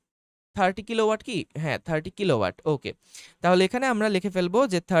 30 কিলোওয়াট কি, হ্যাঁ 30 কিলোওয়াট। ওকে, তাহলে এখানে আমরা লিখে ফেলবো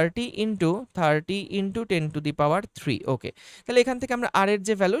যে 30 ইন্টু 10 টু দি পাওয়ার 3। ওকে, তাহলে এখান থেকে আমরা আর এর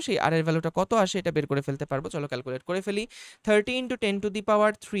যে ভ্যালু, সেই আর এর ভ্যালুটা কত আসে এটা বের করে ফেলতে পারবো। চলো ক্যালকুলেট করে ফেলি। 30 into 10 to the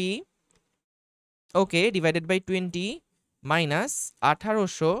power 3, okay, divided by 20 minus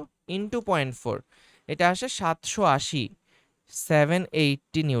 1800 into 0.4, এটা আসে 780,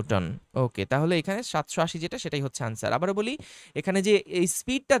 780 নিউটন। ওকে, তাহলে এখানে 780 যেটা সেটাই হচ্ছে আনসার। আবারও বলি, এখানে যে এই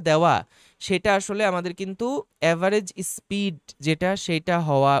স্পিডটা দেওয়া সেটা আসলে আমাদের কিন্তু অ্যাভারেজ স্পিড যেটা সেটা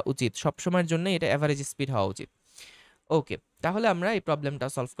হওয়া উচিত, সবসময়ের জন্য এটা অ্যাভারেজ স্পিড হওয়া উচিত। ওকে, তাহলে আমরা এই প্রবলেমটা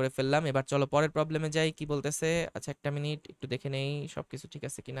সলভ করে ফেললাম। এবার চলো পরের প্রবলেমে যাই, কি বলতেছে। আচ্ছা একটা মিনিট একটু দেখে নেই সব কিছু ঠিক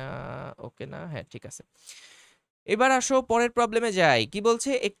আছে কিনা। ওকে না, হ্যাঁ ঠিক আছে। এবার আসো পরের প্রবলেমে যাই। কি বলছে,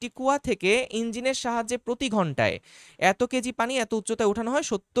 একটি কুয়া থেকে ইঞ্জিনের সাহায্যে প্রতি ঘন্টায় এত কেজি পানি এত উচ্চতায় উঠানো হয়,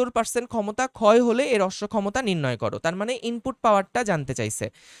 70% ক্ষমতা ক্ষয় হলে এর অশ্ব ক্ষমতা নির্ণয় করো। তার মানে ইনপুট পাওয়ারটা জানতে চাইছে।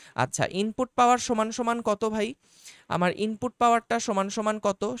 আচ্ছা, ইনপুট পাওয়ার সমান সমান কত ভাই? আমার ইনপুট পাওয়ারটা সমান সমান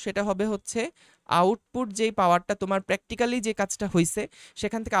কত, সেটা হবে হচ্ছে আউটপুট যেই পাওয়ারটা তোমার প্র্যাকটিক্যালি যে কাজটা হইছে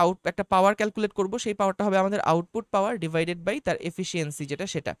সেখান থেকে একটা পাওয়ার ক্যালকুলেট করব, সেই পাওয়ারটা হবে আমাদের আউটপুট পাওয়ার ডিভাইডেড বাই তার এফিসিয়েন্সি যেটা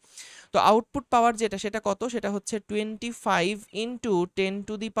সেটা। তো আউটপুট পাওয়ার যেটা সেটা কত, সেটা হচ্ছে 25 into 10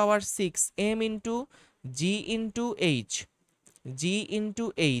 to the power 6 M into G into H, G into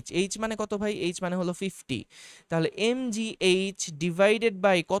H, H মানে কত ভাই, এইচ মানে হলো 50। তাহলে M G H divided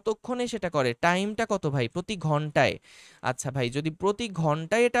by কতক্ষণে সেটা করে, টাইমটা কত ভাই, প্রতি ঘন্টায়। আচ্ছা ভাই, যদি প্রতি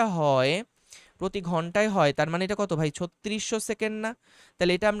ঘন্টায় এটা হয়, প্রতি ঘন্টায় হয়, তার মানে এটা কত ভাই, 3600 সেকেন্ড না?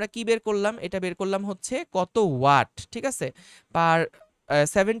 তাহলে এটা আমরা কি বের করলাম, এটা বের করলাম হচ্ছে কত ওয়াট, ঠিক আছে, পার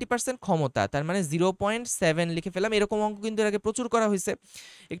 70% ক্ষমতা, তার মানে 0.7 লিখে ফেলাম। এরকম অঙ্ক কিন্তু এর আগে প্রচুর করা হয়েছে,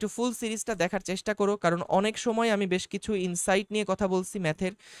 একটু ফুল সিরিজটা দেখার চেষ্টা করো, কারণ অনেক সময় আমি বেশ কিছু ইনসাইট নিয়ে কথা বলছি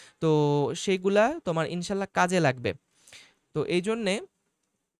ম্যাথের, তো সেইগুলা তোমার ইনশাল্লাহ কাজে লাগবে। তো এই জন্যে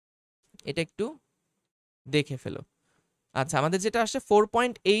এটা একটু দেখে ফেলো। আচ্ছা, আমাদের যেটা আসে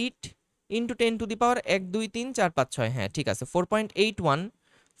 4.8 ইন্টু 10 টু দি পাওয়ার 1 2 3 4 5 6, হ্যাঁ ঠিক আছে, 4.81,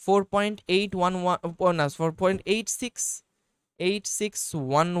 4.811 না 4.86,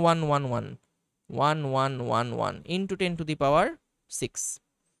 861111 ইন্টু 10 টু দি পাওয়ার 6,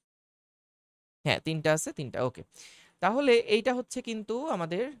 হ্যাঁ তিনটা আছে, তিনটা। ওকে, তাহলে এইটা হচ্ছে কিন্তু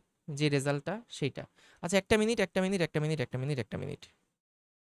আমাদের যে রেজাল্টটা সেইটা। আচ্ছা একটা মিনিট,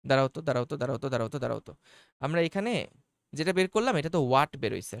 দাঁড়াও তো, আমরা এখানে যেটা বের করলাম এটা তো ওয়াট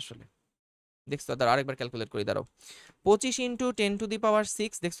বেরোইছে আসলে, দেখছো? দাঁড়াও আরেকবার ক্যালকুলেট করি, দাঁড়াও। 25 ইন্টু 10 টু দি পাওয়ার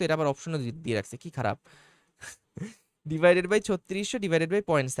 6, দেখছো এটা আবার অপশনও দিয়ে রাখছে, কি খারাপ, ডিভাইডেড বাই 3600 ডিভাইডেড বাই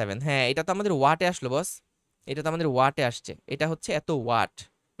 0.7, হ্যাঁ এটা তো আমাদের ওয়াটে আসলো বস, এটা তো আমাদের ওয়াটে আসছে, এটা হচ্ছে এত ওয়াট,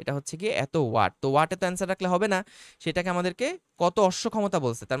 এটা হচ্ছে কি এত ওয়াট। তো ওয়াটে তো অ্যান্সার রাখলে হবে না, সেটাকে আমাদেরকে কত অশ্ব ক্ষমতা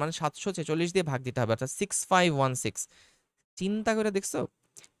বলছে, তার মানে 746 দিয়ে ভাগ দিতে হবে, অর্থাৎ 6516। চিন্তা করে দেখছো,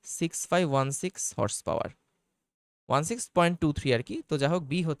 6516 হর্স পাওয়ার, 16.23 আর কি। তো যাই হোক,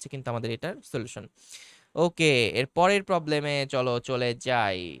 বি হচ্ছে কিন্তু আমাদের এটার সলিউশন। ওকে, এর পরের প্রবলেমে চলো চলে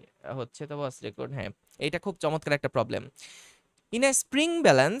যাই। হচ্ছে তো বস রেকর্ড, হ্যাঁ এটা খুব চমৎকার একটা problem. In a spring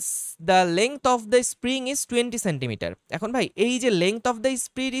balance the length of the spring is 20 centimetre. এখন ভাই এই যে length of the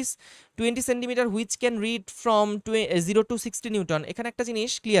spring is 20 centimetre which can read from 0 two 60 Newton. এখানে একটা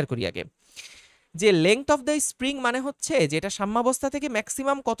জিনিস ক্লিয়ার করি আগে, যে লেংথ অফ দ্য স্প্রিং মানে হচ্ছে যে এটা সাম্যাবস্থা থেকে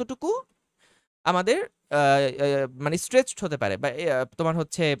ম্যাক্সিমাম কতটুকু আমাদের মানে স্ট্রেচড হতে পারে, বা তোমার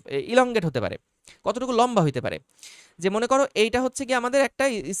হচ্ছে ইলংগেট হতে পারে, কতটুকু লম্বা হইতে পারে। যে মনে করো এইটা হচ্ছে কি আমাদের একটা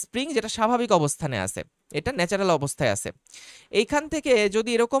স্প্রিং যেটা স্বাভাবিক অবস্থানে আছে, এটা ন্যাচারাল অবস্থায় আছে। এইখান থেকে যদি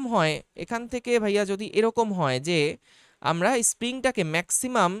এরকম হয়, এখান থেকে ভাইয়া যদি এরকম হয় যে আমরা স্প্রিংটাকে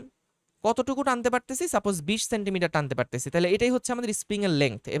ম্যাক্সিমাম কতটুকু টানতে পারতেছি, সাপোজ 20 সেন্টিমিটার টানতে পারতেছি, তাহলে এটাই হচ্ছে আমাদের স্প্রিং এর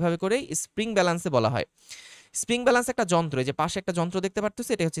লেংথ। এভাবে করে স্প্রিং ব্যালেন্সে বলা হয়। স্প্রিং ব্যালেন্স একটা যন্ত্র, এই যে পাশে একটা যন্ত্র দেখতে পারতেছি,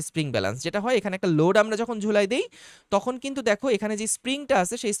 এটা হচ্ছে স্প্রিং ব্যালেন্স। যেটা হয় এখানে একটা লোড আমরা যখন ঝুলাই দেই, তখন কিন্তু দেখো এখানে যে স্প্রিংটা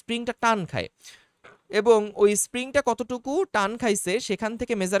আছে সেই স্প্রিংটা টান খায়, এবং ওই স্প্রিংটা কতটুকু টান খাইছে সেখান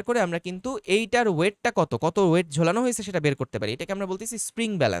থেকে মেজার করে আমরা কিন্তু এইটার ওয়েটটা কত ওয়েট ঝোলানো হয়েছে সেটা বের করতে পারি। এটাকে আমরা বলতেছি স্প্রিং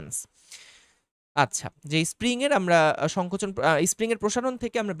ব্যালেন্স। আচ্ছা, যে স্প্রিং এর আমরা সংকোচন, স্প্রিং এর প্রসারণ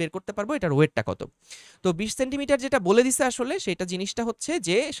থেকে আমরা বের করতে পারবো এটার ওয়েটটা কত। তো 20 সেন্টিমিটার যেটা বলে দিছে আসলে সেটা জিনিসটা হচ্ছে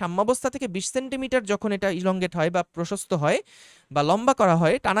যে সাম্যাবস্থা থেকে 20 সেন্টিমিটার যখন এটা ইলংগেট হয় বা প্রশস্ত হয় বা লম্বা করা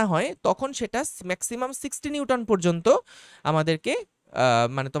হয়, টানা হয়, তখন সেটা ম্যাক্সিমাম 60 নিউটন পর্যন্ত আমাদেরকে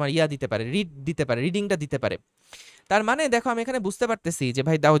মানে তোমার ইয়া দিতে পারে, রিডিংটা দিতে পারে। তার মানে দেখো আমি এখানে বুঝতে পারতেছি যে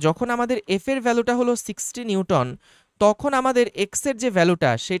ভাই দাও যখন আমাদের এফ এর ভ্যালুটা হলো 60 নিউটন, তখন আমাদের এক্স এর যে ভ্যালুটা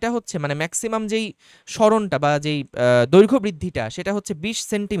সেটা হচ্ছে মানে ম্যাক্সিমাম যেই সরণটা বা যেই দৈর্ঘ্য বৃদ্ধিটা সেটা হচ্ছে 20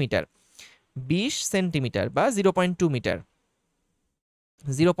 সেন্টিমিটার, 20 সেন্টিমিটার বা 0.2 মিটার,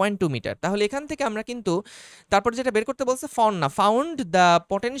 0.2 মিটার। তাহলে এখান থেকে আমরা কিন্তু তারপর যেটা বের করতে বলছে found the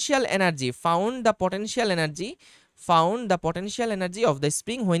potential energy, found the potential energy of the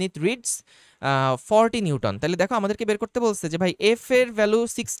spring when it reads 40 Newton. তাহলে দেখো আমাদেরকে বের করতে বলছে যে ভাই এফ এর ভ্যালু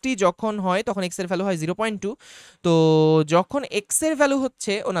 60 যখন হয় তখন এক্স এর ভ্যালু হয় 0.2। তো যখন এক্স এর ভ্যালু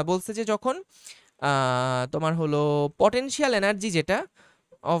হচ্ছে না বলছে যে যখন তোমার হলো পটেনশিয়াল এনার্জি যেটা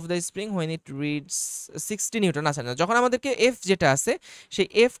of the spring when it reads 60 Newton আছে না, যখন আমাদেরকে এফ যেটা আছে সেই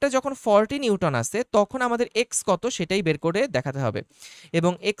এফটা যখন 40 নিউটন আছে তখন আমাদের এক্স কত সেটাই বের করে দেখাতে হবে।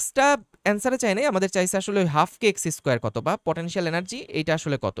 এবং এক্সটা অ্যান্সারে চাই নাই, আমাদের চাইছে আসলে ওই হাফ কে এক্স স্কোয়ার কত বা পটেনশিয়াল এনার্জি এইটা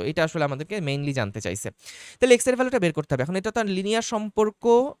আসলে কত, এটা আসলে আমাদেরকে মেইনলি জানতে চাইছে। তাহলে এক্স এর ভ্যালুটা বের করতে হবে। এখন এটা তো লিনিয়ার সম্পর্ক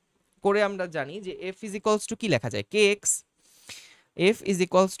করে আমরা জানি যে এফ ইজ ইকুয়ালস টু কি লেখা যায়, কে x. F is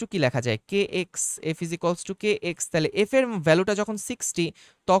equals to কি লেখা যায়, কে x. F is equals to K x. তাহলে এফ এর ভ্যালুটা যখন 60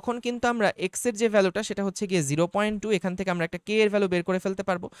 তখন কিন্তু আমরা এক্স এর যে ভ্যালুটা সেটা হচ্ছে গিয়ে 0.2, এখান থেকে আমরা একটা কে এর ভ্যালু বের করে ফেলতে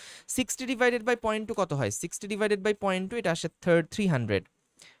পারবো। 60 ডিভাইডেড বাই 0.2 কত হয়, 60 ডিভাইডেড বাই 0.2 এটা আসে 300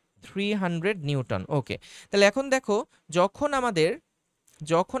 নিউটন। ওকে, তাহলে এখন দেখো যখন আমাদের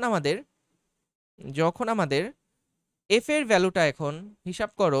যখন আমাদের যখন আমাদের এফ এর ভ্যালুটা এখন হিসাব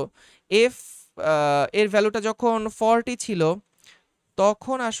করো, এফ এর ভ্যালুটা যখন 40 ছিল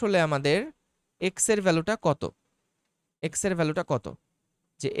তখন আসলে আমাদের এক্স এর ভ্যালুটা কত, এক্স এর ভ্যালুটা কত,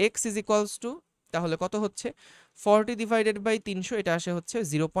 যে এক্স ইজ ইকুয়ালস টু তাহলে কত হচ্ছে 40 ডিভাইডেড বাই 300 এটা আসে হচ্ছে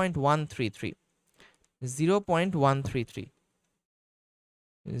 0.133, 0.133,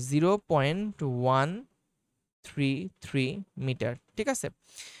 0.133 মিটার। ঠিক আছে,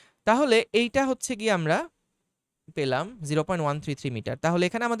 তাহলে এইটা হচ্ছে কি আমরা পেলাম 0.133 মিটার। তাহলে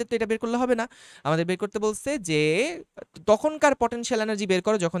এখানে আমাদের তো এটা বের করলে হবে না, আমাদের বের করতে বলছে যে তখনকার পটেনশিয়াল এনার্জি বের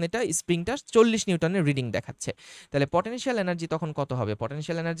করো যখন এটা স্প্রিংটা 40 নিউটনের রিডিং দেখাচ্ছে। তাহলে পটেনশিয়াল এনার্জি তখন কত হবে,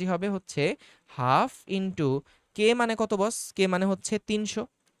 পটেনশিয়াল এনার্জি হবে হচ্ছে হাফ ইন্টু কে মানে কত বস, কে মানে হচ্ছে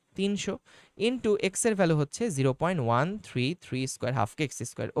 300 ইন্টু এক্স এর ভ্যালু হচ্ছে 0.133 স্কোয়ার, হাফ কে এক্স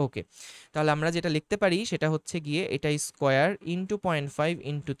স্কোয়ার। ওকে, তাহলে আমরা যেটা লিখতে পারি সেটা হচ্ছে গিয়ে এটা স্কোয়ার ইন্টু 0.5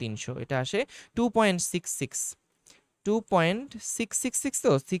 ইন্টু 300 এটা আসে 2.66, 2.666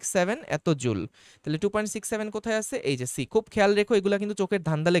 তো 67 এত জুল। তাহলে 2.67 কোথায় আছে, এই যে সি। খুব খেয়াল রেখো, এগুলা কিন্তু চোখের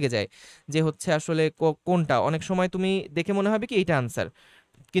ধান্দা লেগে যায় যে হচ্ছে আসলে কোনটা, অনেক সময় তুমি দেখে মনে হবে কি এইটা আনসার,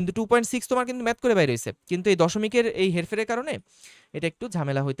 কিন্তু 2.6 তোমার কিন্তু ম্যাথ করে বাইরে হয়েছে, কিন্তু এই দশমিকের এই হেরফেরের কারণে এটা একটু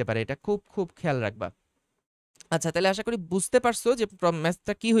ঝামেলা হইতে পারে, এটা খুব খুব খেয়াল রাখবা। আচ্ছা, তাহলে আশা করি বুঝতে পারছো যে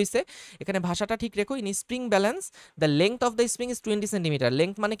ম্যাথটা কি হয়েছে। এখানে ভাষাটা ঠিক রেখো, in spring balance the length of the spring is 20 centimetre.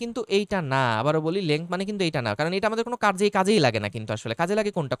 Length মানে কিন্তু এইটা না, আবারও বলি লেংথ মানে কিন্তু এইটা না, কারণ এটা আমাদের কোনো কাজেই লাগে না, কিন্তু আসলে কাজে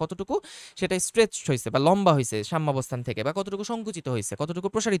লাগে কোনটা, কতটুকু সেটা স্ট্রেচ হয়েছে বা লম্বা হয়েছে সাম্যাবস্থান থেকে, বা কতটুকু সংকুচিত হয়েছে, কতটুকু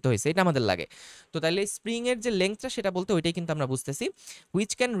প্রসারিত হয়েছে, এটা আমাদের লাগে। তো তাহলে স্প্রিং এর যে লেংথটা সেটা বলতে ওইটাই কিন্তু আমরা বুঝতেছি।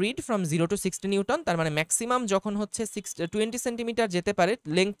 Which can read from 0 to 60 Newton, তার মানে ম্যাক্সিমাম যখন হচ্ছে 20 সেন্টিমিটার যেতে পারে,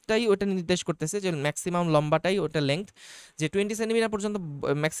 লেংথটাই ওটা নির্দেশ করতেছে যে ম্যাক্সিমাম লম্বাটাই ওটা লেংথ, যে 20 সেন্টিমিটার পর্যন্ত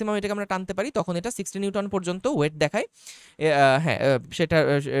ম্যাক্সিমাম এটাকে আমরা টানতে পারি, তখন এটা 60 নিউটন পর্যন্ত ওয়েট দেখায়। হ্যাঁ,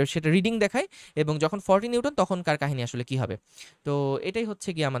 সেটা রিডিং দেখায়। এবং যখন 40 নিউটন তখনকার কাহিনী আসলে কি হবে। তো এটাই হচ্ছে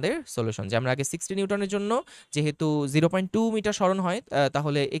কি আমাদের সলিউশন, যে আমরা আগে 60 নিউটনের জন্য যেহেতু 0.2 মিটার সরণ হয়,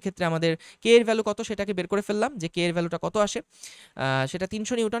 তাহলে এক্ষেত্রে আমাদের কে এর ভ্যালু কত সেটাকে বের করে ফেললাম, যে কে এর ভ্যালুটা কত আসে, সেটা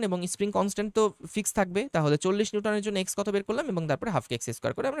 300 নিউটন, এবং স্প্রিং কনস্ট্যান্ট তো ফিক্স থাকবে, তাহলে 40 নিউটনের জন্য এক্স কত বের করলাম, এবং তারপরে হাফ কে এক্স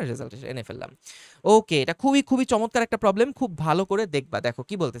স্কোয়ার করে আমরা রেজাল্ট এনে ফেললাম। ওকে, এটা খুবই খুবই চমৎকার একটা প্রবলেম, খুব ভালো করে দেখবা। দেখো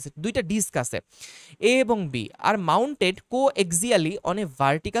কি বলতেছে, দুইটা ডিস্ক আছে এ এবং B R mounted co এক্সিয়ালি on a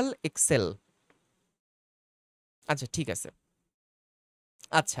vertical Excel. আচ্ছা ঠিক আছে,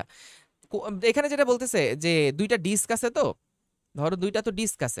 আচ্ছা এখানে যেটা বলতেছে যে দুইটা ডিস্ক আছে, তো ধরো দুইটা তো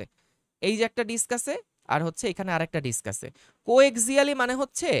ডিস্ক আছে, এই যে একটা ডিস্ক আছে আর হচ্ছে এখানে আরেকটা ডিস্ক আছে। কো এক্সিয়ালি মানে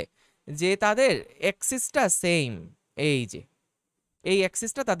হচ্ছে যে তাদের অ্যাক্সিসটা সেম, এই যে এই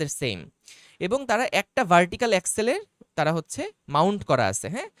অ্যাক্সিসটা তাদের সেম, এবং তারা একটা ভার্টিক্যাল অ্যাক্সেলের তারা হচ্ছে মাউন্ট করা আছে।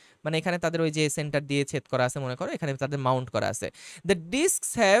 হ্যাঁ, মানে এখানে তাদের ওই যে সেন্টার দিয়ে ছেদ করা আছে, মনে করো এখানে তাদের মাউন্ট করা আছে। The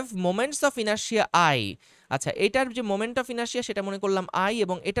ডিস্কস have moments of inertia I. আচ্ছা, এটার যে মোমেন্ট অফ ইনার্শিয়া সেটা মনে করলাম আই,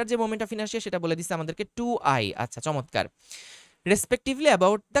 এবং এটার যে মোমেন্ট অফ ইনার্শিয়া সেটা বলে দিচ্ছে আমাদেরকে 2i। আচ্ছা চমৎকার। Respectively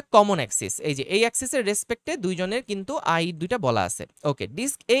about the common Axis, এই যে এই অ্যাক্সিসের রেসপেক্টে দুইজনের কিন্তু আই দুইটা বলা আছে। ওকে,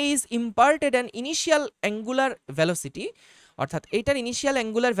 disk A is ইম্পার্টেড an initial angular velocity, অর্থাৎ এইটার ইনিশিয়াল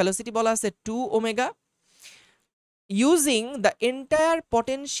অ্যাঙ্গুলার ভেলোসিটি বলা আছে 2 omega, using the entire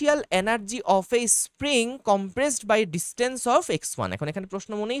potential energy of a spring compressed by distance of x1। এখন এখানে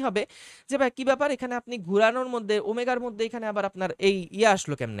প্রশ্ন মনেই হবে যে ভাই কি ব্যাপার, এখানে আপনি ঘোরানোর মধ্যে ওমেগার মধ্যে এখানে আবার আপনার এই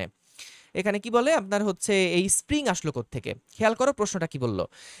আসলো কেমনে, এখানে কি বলে আপনার হচ্ছে এই স্প্রিং আসলো কোত্থেকে। খেয়াল করো প্রশ্নটা কি বললো,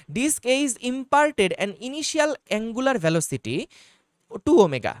 disk A is ইম্পার্টেড an initial angular velocity 2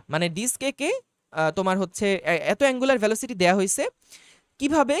 omega, মানে ডিস্ক এ কে তোমার হচ্ছে এত অ্যাঙ্গুলার ভেলোসিটি দেয়া হয়েছে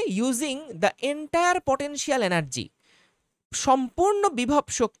কিভাবে, using the entire potential energy, সম্পূর্ণ বিভব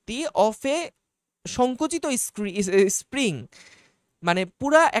শক্তি অফ এ সংকুচিত স্প্রিং, মানে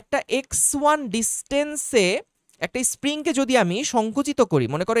পুরা একটা x1 ডিস্টেন্সে একটা স্প্রিংকে যদি আমি সংকুচিত করি,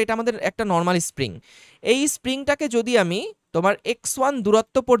 মনে করো এটা আমাদের একটা নর্মাল স্প্রিং, এই স্প্রিংটাকে যদি আমি তোমার x1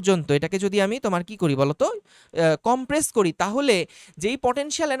 দূরত্ব পর্যন্ত এটাকে যদি আমি তোমার কি করি বলতো কম্প্রেস করি, তাহলে যেই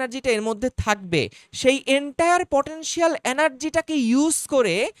পটেনশিয়াল এনার্জিটা এর মধ্যে থাকবে সেই এন্টায়ার পটেনশিয়াল এনার্জিটাকে ইউজ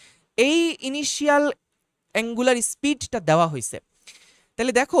করে এই ইনিশিয়াল অ্যাঙ্গুলার স্পিডটা দেওয়া হয়েছে।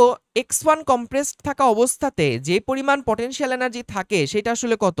 তাহলে দেখো x1 কম্প্রেসড থাকা অবস্থাতে যে পরিমাণ পটেনশিয়াল এনার্জি থাকে সেটা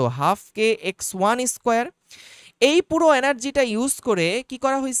আসলে কত, হাফ কে x1 স্কোয়ার। এই পুরো এনার্জিটা ইউজ করে কি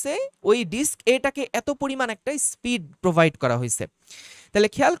করা হয়েছে, ওই ডিস্ক এটাকে এত পরিমাণ একটা স্পিড প্রোভাইড করা হয়েছে। তাহলে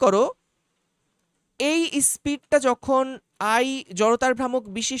খেয়াল করো এই স্পিডটা যখন আই জড়তার ভ্রামক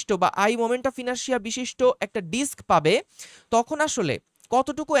বিশিষ্ট বা আই মোমেন্ট অফ ইনার্শিয়া বিশিষ্ট একটা ডিস্ক পাবে, তখন আসলে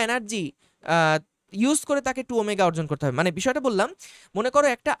কতটুকু এনার্জি ইউজ করে তাকে 2 ওমেগা অর্জন করতে হবে। মানে বিষয়টা বললাম, মনে করো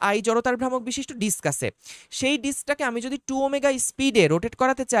একটা আই জড়তার ভ্রামক বিশিষ্ট ডিস্ক আছে, সেই ডিস্কটাকে আমি যদি 2 ওমেগা স্পিডে রোটেট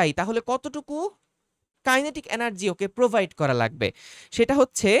করাতে চাই তাহলে কতটুকু কাইনেটিক এনার্জি ওকে প্রোভাইড করা লাগবে, সেটা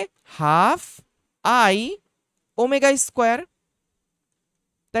হচ্ছে হাফ আই ওমেগা স্কোয়ার,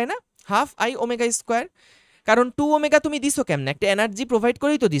 তাই না, হাফ আই ওমেগা স্কোয়ার। কারণ 2 ওমেগা তুমি দিছো কেমনে, একটা এনার্জি প্রোভাইড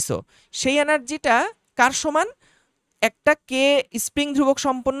করেই তো দিছো, সেই এনার্জিটা কার সমান, একটা কে স্প্রিং ধ্রুবক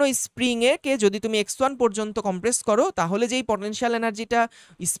সম্পন্ন স্প্রিং এ কে যদি তুমি x1 পর্যন্ত কম্প্রেস করো, তাহলে যেই পটেনশিয়াল এনার্জিটা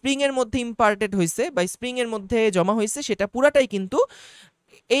স্প্রিং এর মধ্যে ইম্পার্টেড হয়েছে বা স্প্রিং এর মধ্যে জমা হয়েছে সেটা পুরাটাই কিন্তু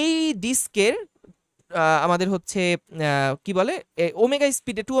এই ডিস্কের আমাদের হচ্ছে কি বলে ওমেগা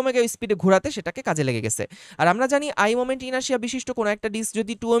স্পিডে 2 ওমেগা স্পিডে ঘোরাতে সেটাকে কাজে লেগে গেছে। আর আমরা জানি আই মোমেন্ট ইনার্শিয়া বিশিষ্ট কোনো একটা ডিস্ক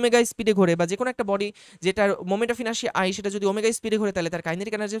যদি 2 ওমেগা স্পিডে ঘোরে বা যে কোনো একটা বডি যেটার মোমেন্ট অফ ইনার্শিয়া আই সেটা যদি ওমেগা স্পিডে ঘোরে, তাহলে তার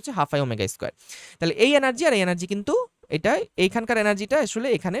কাইনেটিক এনার্জি হচ্ছে হাফ আই ওমেগা স্কোয়ার। তাহলে এই এনার্জি আর এই এনার্জি কিন্তু এটা এইখানকার এনার্জিটা আসলে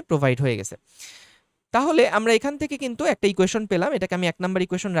এখানে প্রোভাইড হয়ে গেছে। তাহলে আমরা এখান থেকে কিন্তু একটা ইকুয়েশন পেলাম, এটাকে আমি 1 নাম্বার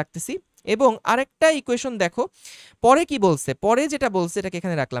ইকুয়েশন রাখতেছি। এবং আরেকটা ইকুয়েশন দেখো পরে কি বলছে, পরে যেটা বলছে এটাকে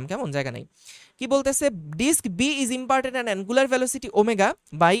এখানে রাখলাম, কেমন জায়গা নেই, কি বলতেছে, disk B is ইম্পার্টেড an angular velocity omega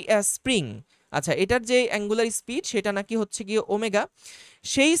by a spring. আচ্ছা, এটার যে অ্যাঙ্গুলার স্পিড সেটা নাকি হচ্ছে গিয়ে ওমেগা,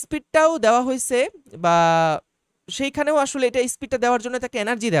 সেই স্পিডটাও দেওয়া হয়েছে বা সেইখানেও আসলে এটা স্পিডটা দেওয়ার জন্য তাকে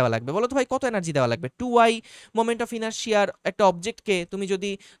এনার্জি দেওয়া লাগবে। বলো তো ভাই কত এনার্জি দেওয়া লাগবে, 2i মোমেন্ট অফ ইনার্শিয়ার একটা অবজেক্টকে তুমি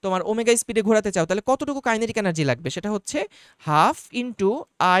যদি তোমার ওমেগা স্পিডে ঘোরাতে চাও তাহলে কতটুকু কাইনেটিক এনার্জি লাগবে, সেটা হচ্ছে half into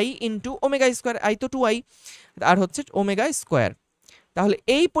I into omega square, I তো 2i আর হচ্ছে ওমেগা স্কোয়ার। তাহলে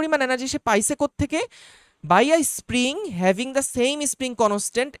এই পরিমাণ এনার্জি সে পাইছে কোত্থেকে, by a spring having the same spring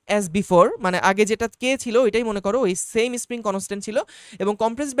constant as before, মানে আগে যেটা কে ছিল এটাই মনে করো ওই সেম স্প্রিং কনস্ট্যান্ট ছিল এবং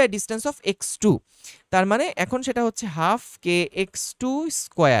compressed by distance of x2, তার মানে এখন সেটা হচ্ছে হাফ কে x2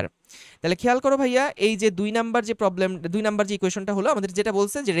 স্কোয়ার। তাহলে খেয়াল করো ভাইয়া এই যে 2 নাম্বার যে প্রবলেম, 2 নাম্বার যে ইকুয়েশনটা হলো আমাদের যেটা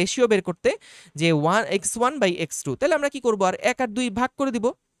বলছে যে রেশিও বের করতে যে x1 বাই x2, তাহলে আমরা কি করবো আর 1 আর 2 ভাগ করে দিব,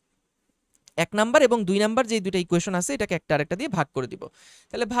 1 নাম্বার এবং 2 নাম্বার যে দুইটা ইকুয়েশন আছে এটাকে একটা আরেকটা দিয়ে ভাগ করে দিব।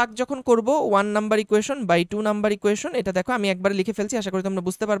 তাহলে ভাগ যখন করব 1 number equation by 2 number equation, এটা দেখো আমি একবারে লিখে ফেলছি, আশা করি তোমরা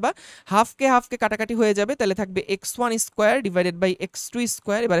বুঝতে পারবা। হাফকে কাটাকাটি হয়ে যাবে, তাহলে থাকবে x1 square divided by x2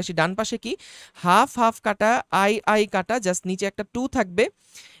 square. এবার আসি ডান পাশে কি, হাফ কাটা আই কাটা, জাস্ট নিচে একটা 2 থাকবে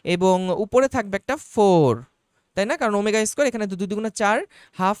এবং উপরে থাকবে একটা 4, তাই না, কারণ ওমেগা স্কোয়ার এখানে 2 2 গুণা 4,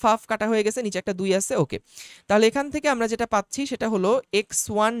 হাফ কাটা হয়ে গেছে, নিচে একটা 2 আছে, ওকে। তাহলে এখান থেকে আমরা যেটা পাচ্ছি সেটা হলো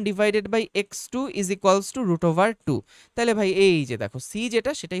x1 divided by x2 is equals to √2। তাহলে ভাই এই যে দেখো সি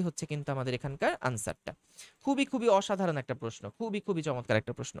যেটা সেটাই হচ্ছে কিন্তু আমাদের এখানকার আনসারটা। খুবই অসাধারণ একটা প্রশ্ন, খুবই চমৎকার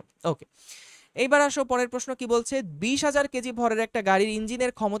একটা প্রশ্ন, ওকে। এইবার আসো পরের প্রশ্ন কি বলছে, 20,000 কেজি ভরের একটা গাড়ির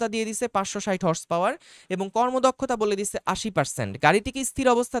ইঞ্জিনের ক্ষমতা দিয়ে দিছে 560 হর্স পাওয়ার এবং কর্মদক্ষতা বলে দিচ্ছে 80%। গাড়িটিকে স্থির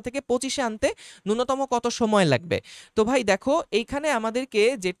অবস্থা থেকে 25-এ আনতে ন্যূনতম কত সময় লাগবে? তো ভাই দেখো এইখানে আমাদেরকে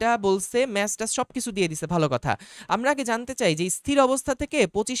যেটা বলছে ম্যাথটা সবকিছু দিয়ে দিছে, ভালো কথা। আমরা আগে জানতে চাই যে স্থির অবস্থা থেকে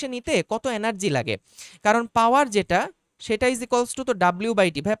 25-এ নিতে কত এনার্জি লাগে, কারণ পাওয়ার যেটা সেটা ইজ ইকুয়ালস টু তো ডাব্লিউ বাই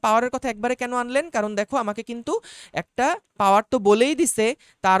টি। ভাই পাওয়ারের কথা একবারে কেন আনলেন? কারণ দেখো আমাকে কিন্তু একটা পাওয়ার তো বলেই দিছে,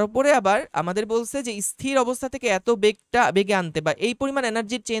 তার উপরে আবার আমাদের বলছে যে স্থির অবস্থা থেকে এত বেগে আনতে বা এই পরিমাণ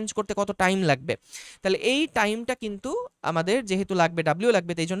এনার্জি চেঞ্জ করতে কত টাইম লাগবে। তাহলে এই টাইমটা কিন্তু আমাদের যেহেতু লাগবে, ডাব্লিউ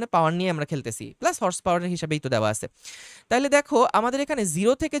লাগবে, তাই জন্য পাওয়ার নিয়ে আমরা খেলতেছি, প্লাস হর্স পাওয়ারের হিসাবেই তো দেওয়া আছে। তাহলে দেখো আমাদের এখানে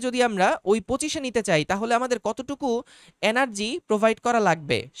 0 থেকে যদি আমরা ওই 25-এ নিতে চাই, তাহলে আমাদের কতটুকু এনার্জি প্রোভাইড করা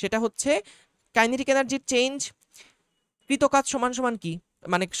লাগবে? সেটা হচ্ছে কাইনেটিক এনার্জির চেঞ্জ, কৃত কাজ সমান সমান কি,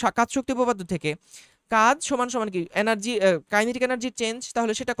 মানে কাজ শক্তি উপপাদ্য থেকে কাজ সমান সমান কি এনার্জি, কাইনেটিক এনার্জির চেঞ্জ,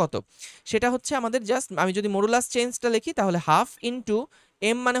 তাহলে সেটা কত? সেটা হচ্ছে আমাদের জাস্ট, আমি যদি মডুলাস চেঞ্জটা লিখি তাহলে হাফ ইন্টু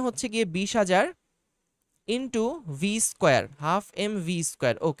এম মানে হচ্ছে গিয়ে 20,000 into V square, half M V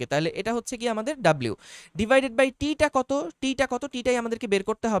square. ওকে, তাহলে এটা হচ্ছে কি আমাদের ডাব্লিউ ডিভাইডেড বাই টিটা কত, টিটাই আমাদেরকে বের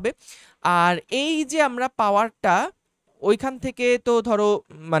করতে হবে। আর এই যে আমরা পাওয়ারটা ওইখান থেকে তো ধরো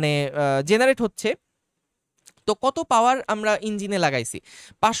মানে জেনারেট হচ্ছে, তো কত পাওয়ার আমরা ইঞ্জিনে লাগাইছি?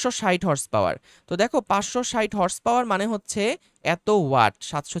 560 হর্স পাওয়ার। তো দেখো 560 হর্স পাওয়ার মানে হচ্ছে এত ওয়াট,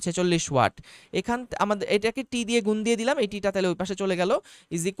 746 ওয়াট। এখান আমাদের এটাকে টি দিয়ে গুণ দিয়ে দিলাম, এই টিটা তাহলে ওই পাশে চলে গেল,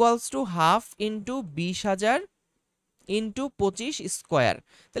 is equals to half into 20,000 into 25 square.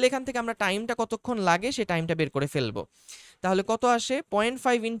 তাহলে এখান থেকে আমরা টাইমটা কতক্ষণ লাগে সে টাইমটা বের করে ফেলবো। তাহলে কত আসে?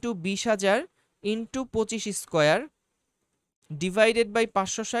 0.5 into 20,000 into 25 square divided by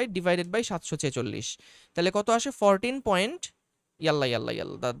 560 divided by 746, তাহলে কত আসে? 14 পয়েন্ট, ইয়াল্লা ইয়াল্লা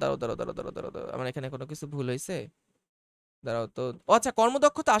ইয়াল্লা, দাঁড়াও দাঁড়াও দাঁড়াও দাঁড়াও দাঁড়াও দাঁড়াও, আমার এখানে কোনো কিছু ভুল হয়েছে, দাঁড়াও তো। ও আচ্ছা,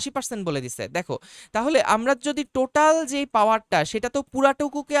 কর্মদক্ষতা 80% বলে দিছে। দেখো তাহলে আমরা যদি টোটাল যেই পাওয়ারটা, সেটা তো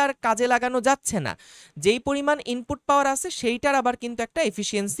পুরাটুকুকে আর কাজে লাগানো যাচ্ছে না, যেই পরিমাণ ইনপুট পাওয়ার আছে সেইটার আবার কিন্তু একটা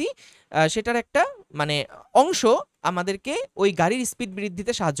এফিসিয়েন্সি, সেটার একটা মানে অংশ আমাদেরকে ওই গাড়ির স্পিড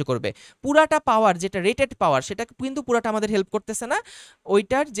বৃদ্ধিতে সাহায্য করবে। পুরাটা পাওয়ার যেটা রেটেড পাওয়ার, সেটা কিন্তু পুরাটা আমাদের হেল্প করতেছে না,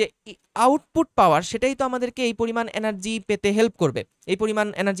 ওইটার যে আউটপুট পাওয়ার সেটাই তো আমাদেরকে এই পরিমাণ এনার্জি পেতে হেল্প করবে, এই পরিমাণ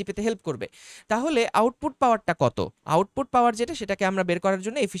এনার্জি পেতে হেল্প করবে। তাহলে আউটপুট পাওয়ারটা কত? আউটপুট পাওয়ার যেটা, সেটাকে আমরা বের করার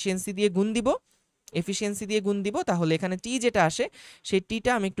জন্য এফিসিয়েন্সি দিয়ে গুণ দিব। তাহলে এখানে টি যেটা আসে, সেই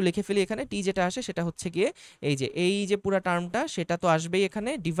টিটা আমি একটু লিখে ফেলি। এখানে টি যেটা আসে সেটা হচ্ছে গিয়ে এই যে পুরো টার্মটা, সেটা তো আসবেই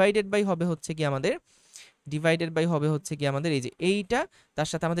এখানে, ডিভাইডেড বাই হবে হচ্ছে কি আমাদের এই যে এইটা, তার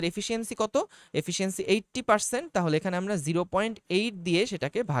সাথে আমাদের এফিসিয়েন্সি কত? এফিসিয়েন্সি 80%। তাহলে এখানে আমরা 0.8 দিয়ে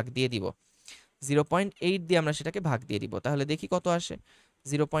সেটাকে ভাগ দিয়ে দিব, 0.8 দিয়ে আমরা সেটাকে ভাগ দিয়ে দিব। তাহলে দেখি কত আসে।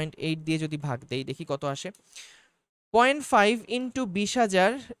 0.8 দিয়ে যদি ভাগ দেই, দেখি কত আসে। 0.5 into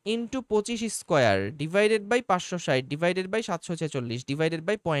 20,000 into 25 square divided by 560 divided by 746 divided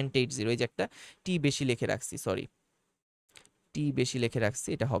by 0.80। এই যে একটা টি বেশি লিখে রাখছি, সরি, টি বেশি লিখে রাখছি,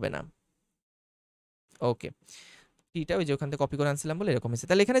 এটা হবে না। ওকে, টিটা ওই যে ওখান থেকে কপি করে আনছিলাম বলে এরকম হয়েছে।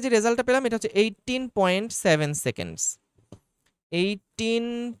 তাহলে এখানে যে রেজাল্টটা পেলাম এটা হচ্ছে 18.7 সেকেন্ডস,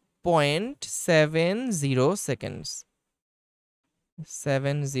 18.70 সেকেন্ডস,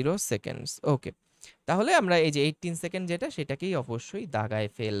 70 সেকেন্ডস। ওকে, তাহলে আমরা এই যে 18 সেকেন্ড যেটা, সেটাকেই অবশ্যই দাগায়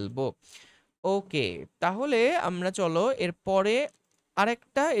ফেলবো। ওকে, তাহলে আমরা চলো এরপরে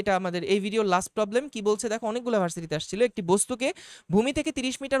আরেকটা, এটা আমাদের এই ভিডিওর লাস্ট প্রবলেম। কি বলছে দেখো, অনেকগুলো ভার্সিটিতে আসছিল, একটি বস্তুকে ভূমি থেকে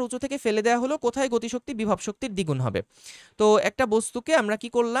 30 মিটার উঁচু থেকে ফেলে দেওয়া হলো, কোথায় গতিশক্তি বিভব শক্তির দ্বিগুণ হবে? তো একটা বস্তুকে আমরা কি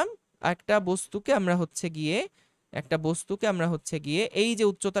করলাম, একটা বস্তুকে আমরা হচ্ছে গিয়ে এই যে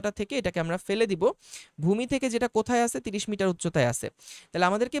উচ্চতাটা থেকে এটাকে আমরা ফেলে দিব ভূমি থেকে, যেটা কোথায় আছে? 30 মিটার উচ্চতায় আছে। তাহলে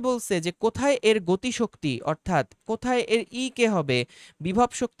আমাদেরকে বলছে যে কোথায় এর গতিশক্তি, অর্থাৎ কোথায় এর ই কে হবে বিভব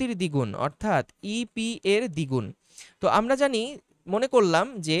শক্তির দ্বিগুণ, অর্থাৎ ইপি এর দ্বিগুণ। তো আমরা জানি, মনে করলাম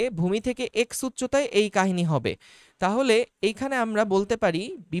যে ভূমি থেকে এক্স উচ্চতায় এই কাহিনী হবে, তাহলে এইখানে আমরা বলতে পারি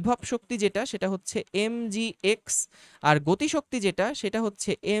বিভব শক্তি যেটা, সেটা হচ্ছে এম জি এক্স, আর গতিশক্তি যেটা, সেটা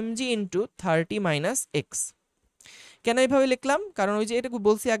হচ্ছে M G into 30 minus x. কেন এইভাবে লিখলাম? কারণ ওই যে এটা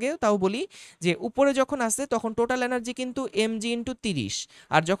বলছি আগে, তাও বলি, যে উপরে যখন আসে তখন টোটাল এনার্জি কিন্তু mg ইন্টু 30,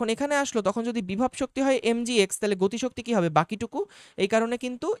 আর যখন এখানে আসলো তখন যদি বিভব শক্তি হয় mgx, তাহলে গতিশক্তি কি হবে? বাকিটুকু। এই কারণে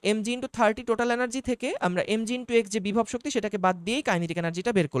কিন্তু mg ইন্টু 30 টোটাল এনার্জি থেকে আমরা mg ইন্টু x যে বিভব শক্তি, সেটাকে বাদ দিয়েই কাইনেটিক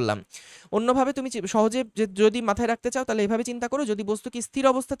এনার্জিটা বের করলাম। অন্যভাবে তুমি সহজে যদি মাথায় রাখতে চাও, তাহলে এভাবে চিন্তা করো, যদি বস্তুকে স্থির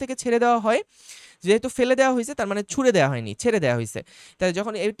অবস্থা থেকে ছেড়ে দেওয়া হয়, যেহেতু ফেলে দেওয়া হয়েছে তার মানে ছুড়ে দেওয়া হয়নি, ছেড়ে দেওয়া হয়েছে, তাই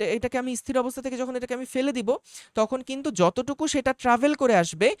যখন এটাকে আমি স্থির অবস্থা থেকে যখন এটাকে আমি ফেলে দিব, তখন কিন্তু যতটুকু সেটা ট্রাভেল করে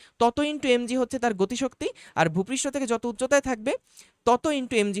আসবে তত ইন্টু এমজি হচ্ছে তার গতিশক্তি, আর ভূপৃষ্ঠ থেকে যত উচ্চতায় থাকবে তত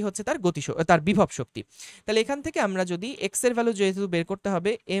ইন্টু এমজি হচ্ছে তার বিভব শক্তি। তাহলে এখান থেকে আমরা যদি এক্স এর ভ্যালু যেহেতু বের করতে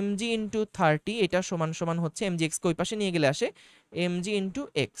হবে, এমজি ইন্টু 30 এটা সমান সমান হচ্ছে, এমজি এক্সকে ওই পাশে নিয়ে গেলে আসে এমজি ইন্টু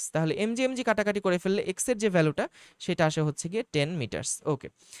এক্স, তাহলে এমজি কাটাকাটি করে ফেললে এক্স এর যে ভ্যালুটা সেটা আসে হচ্ছে গিয়ে 10 মিটার্স। ওকে,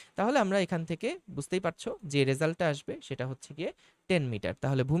 তাহলে আমরা এখান থেকে বুঝতেই পারছো যে রেজাল্টটা আসবে সেটা হচ্ছে গিয়ে 10 মিটার।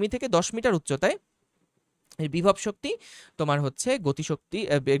 তাহলে ভূমি থেকে 10 মিটার উচ্চতায় এর বিভব শক্তি তোমার হচ্ছে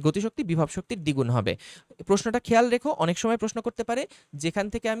গতিশক্তি বিভব শক্তির দ্বিগুণ হবে। প্রশ্নটা খেয়াল রেখো, অনেক সময় প্রশ্ন করতে পারে যেখান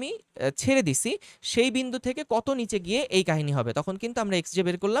থেকে আমি ছেড়ে দিছি সেই বিন্দু থেকে কত নিচে গিয়ে এই কাহিনী হবে, তখন কিন্তু আমরা এক্স যে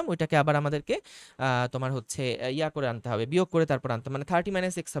বের করলাম ওইটাকে আবার আমাদেরকে তোমার হচ্ছে ইয়া করে আনতে হবে, বিয়োগ করে তারপর আনতে, মানে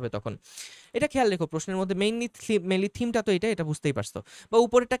 30 - x হবে তখন। এটা খেয়াল রেখো, প্রশ্নের মধ্যে মেইনলি থিমটা তো এটা বুঝতেই পারছো, বা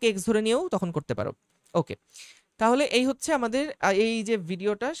উপরেরটাকে এক্স ধরে নিয়েও তখন করতে পারো। ওকে, তাহলে এই হচ্ছে আমাদের এই যে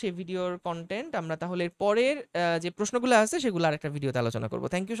ভিডিওটা, সেই ভিডিওর কন্টেন্ট। আমরা তাহলে এর পরের যে প্রশ্নগুলো আছে সেগুলো আরেকটা ভিডিওতে আলোচনা করব।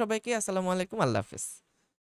 থ্যাংক ইউ সবাইকে, আসসালামু আলাইকুম, আল্লাহ হাফেজ।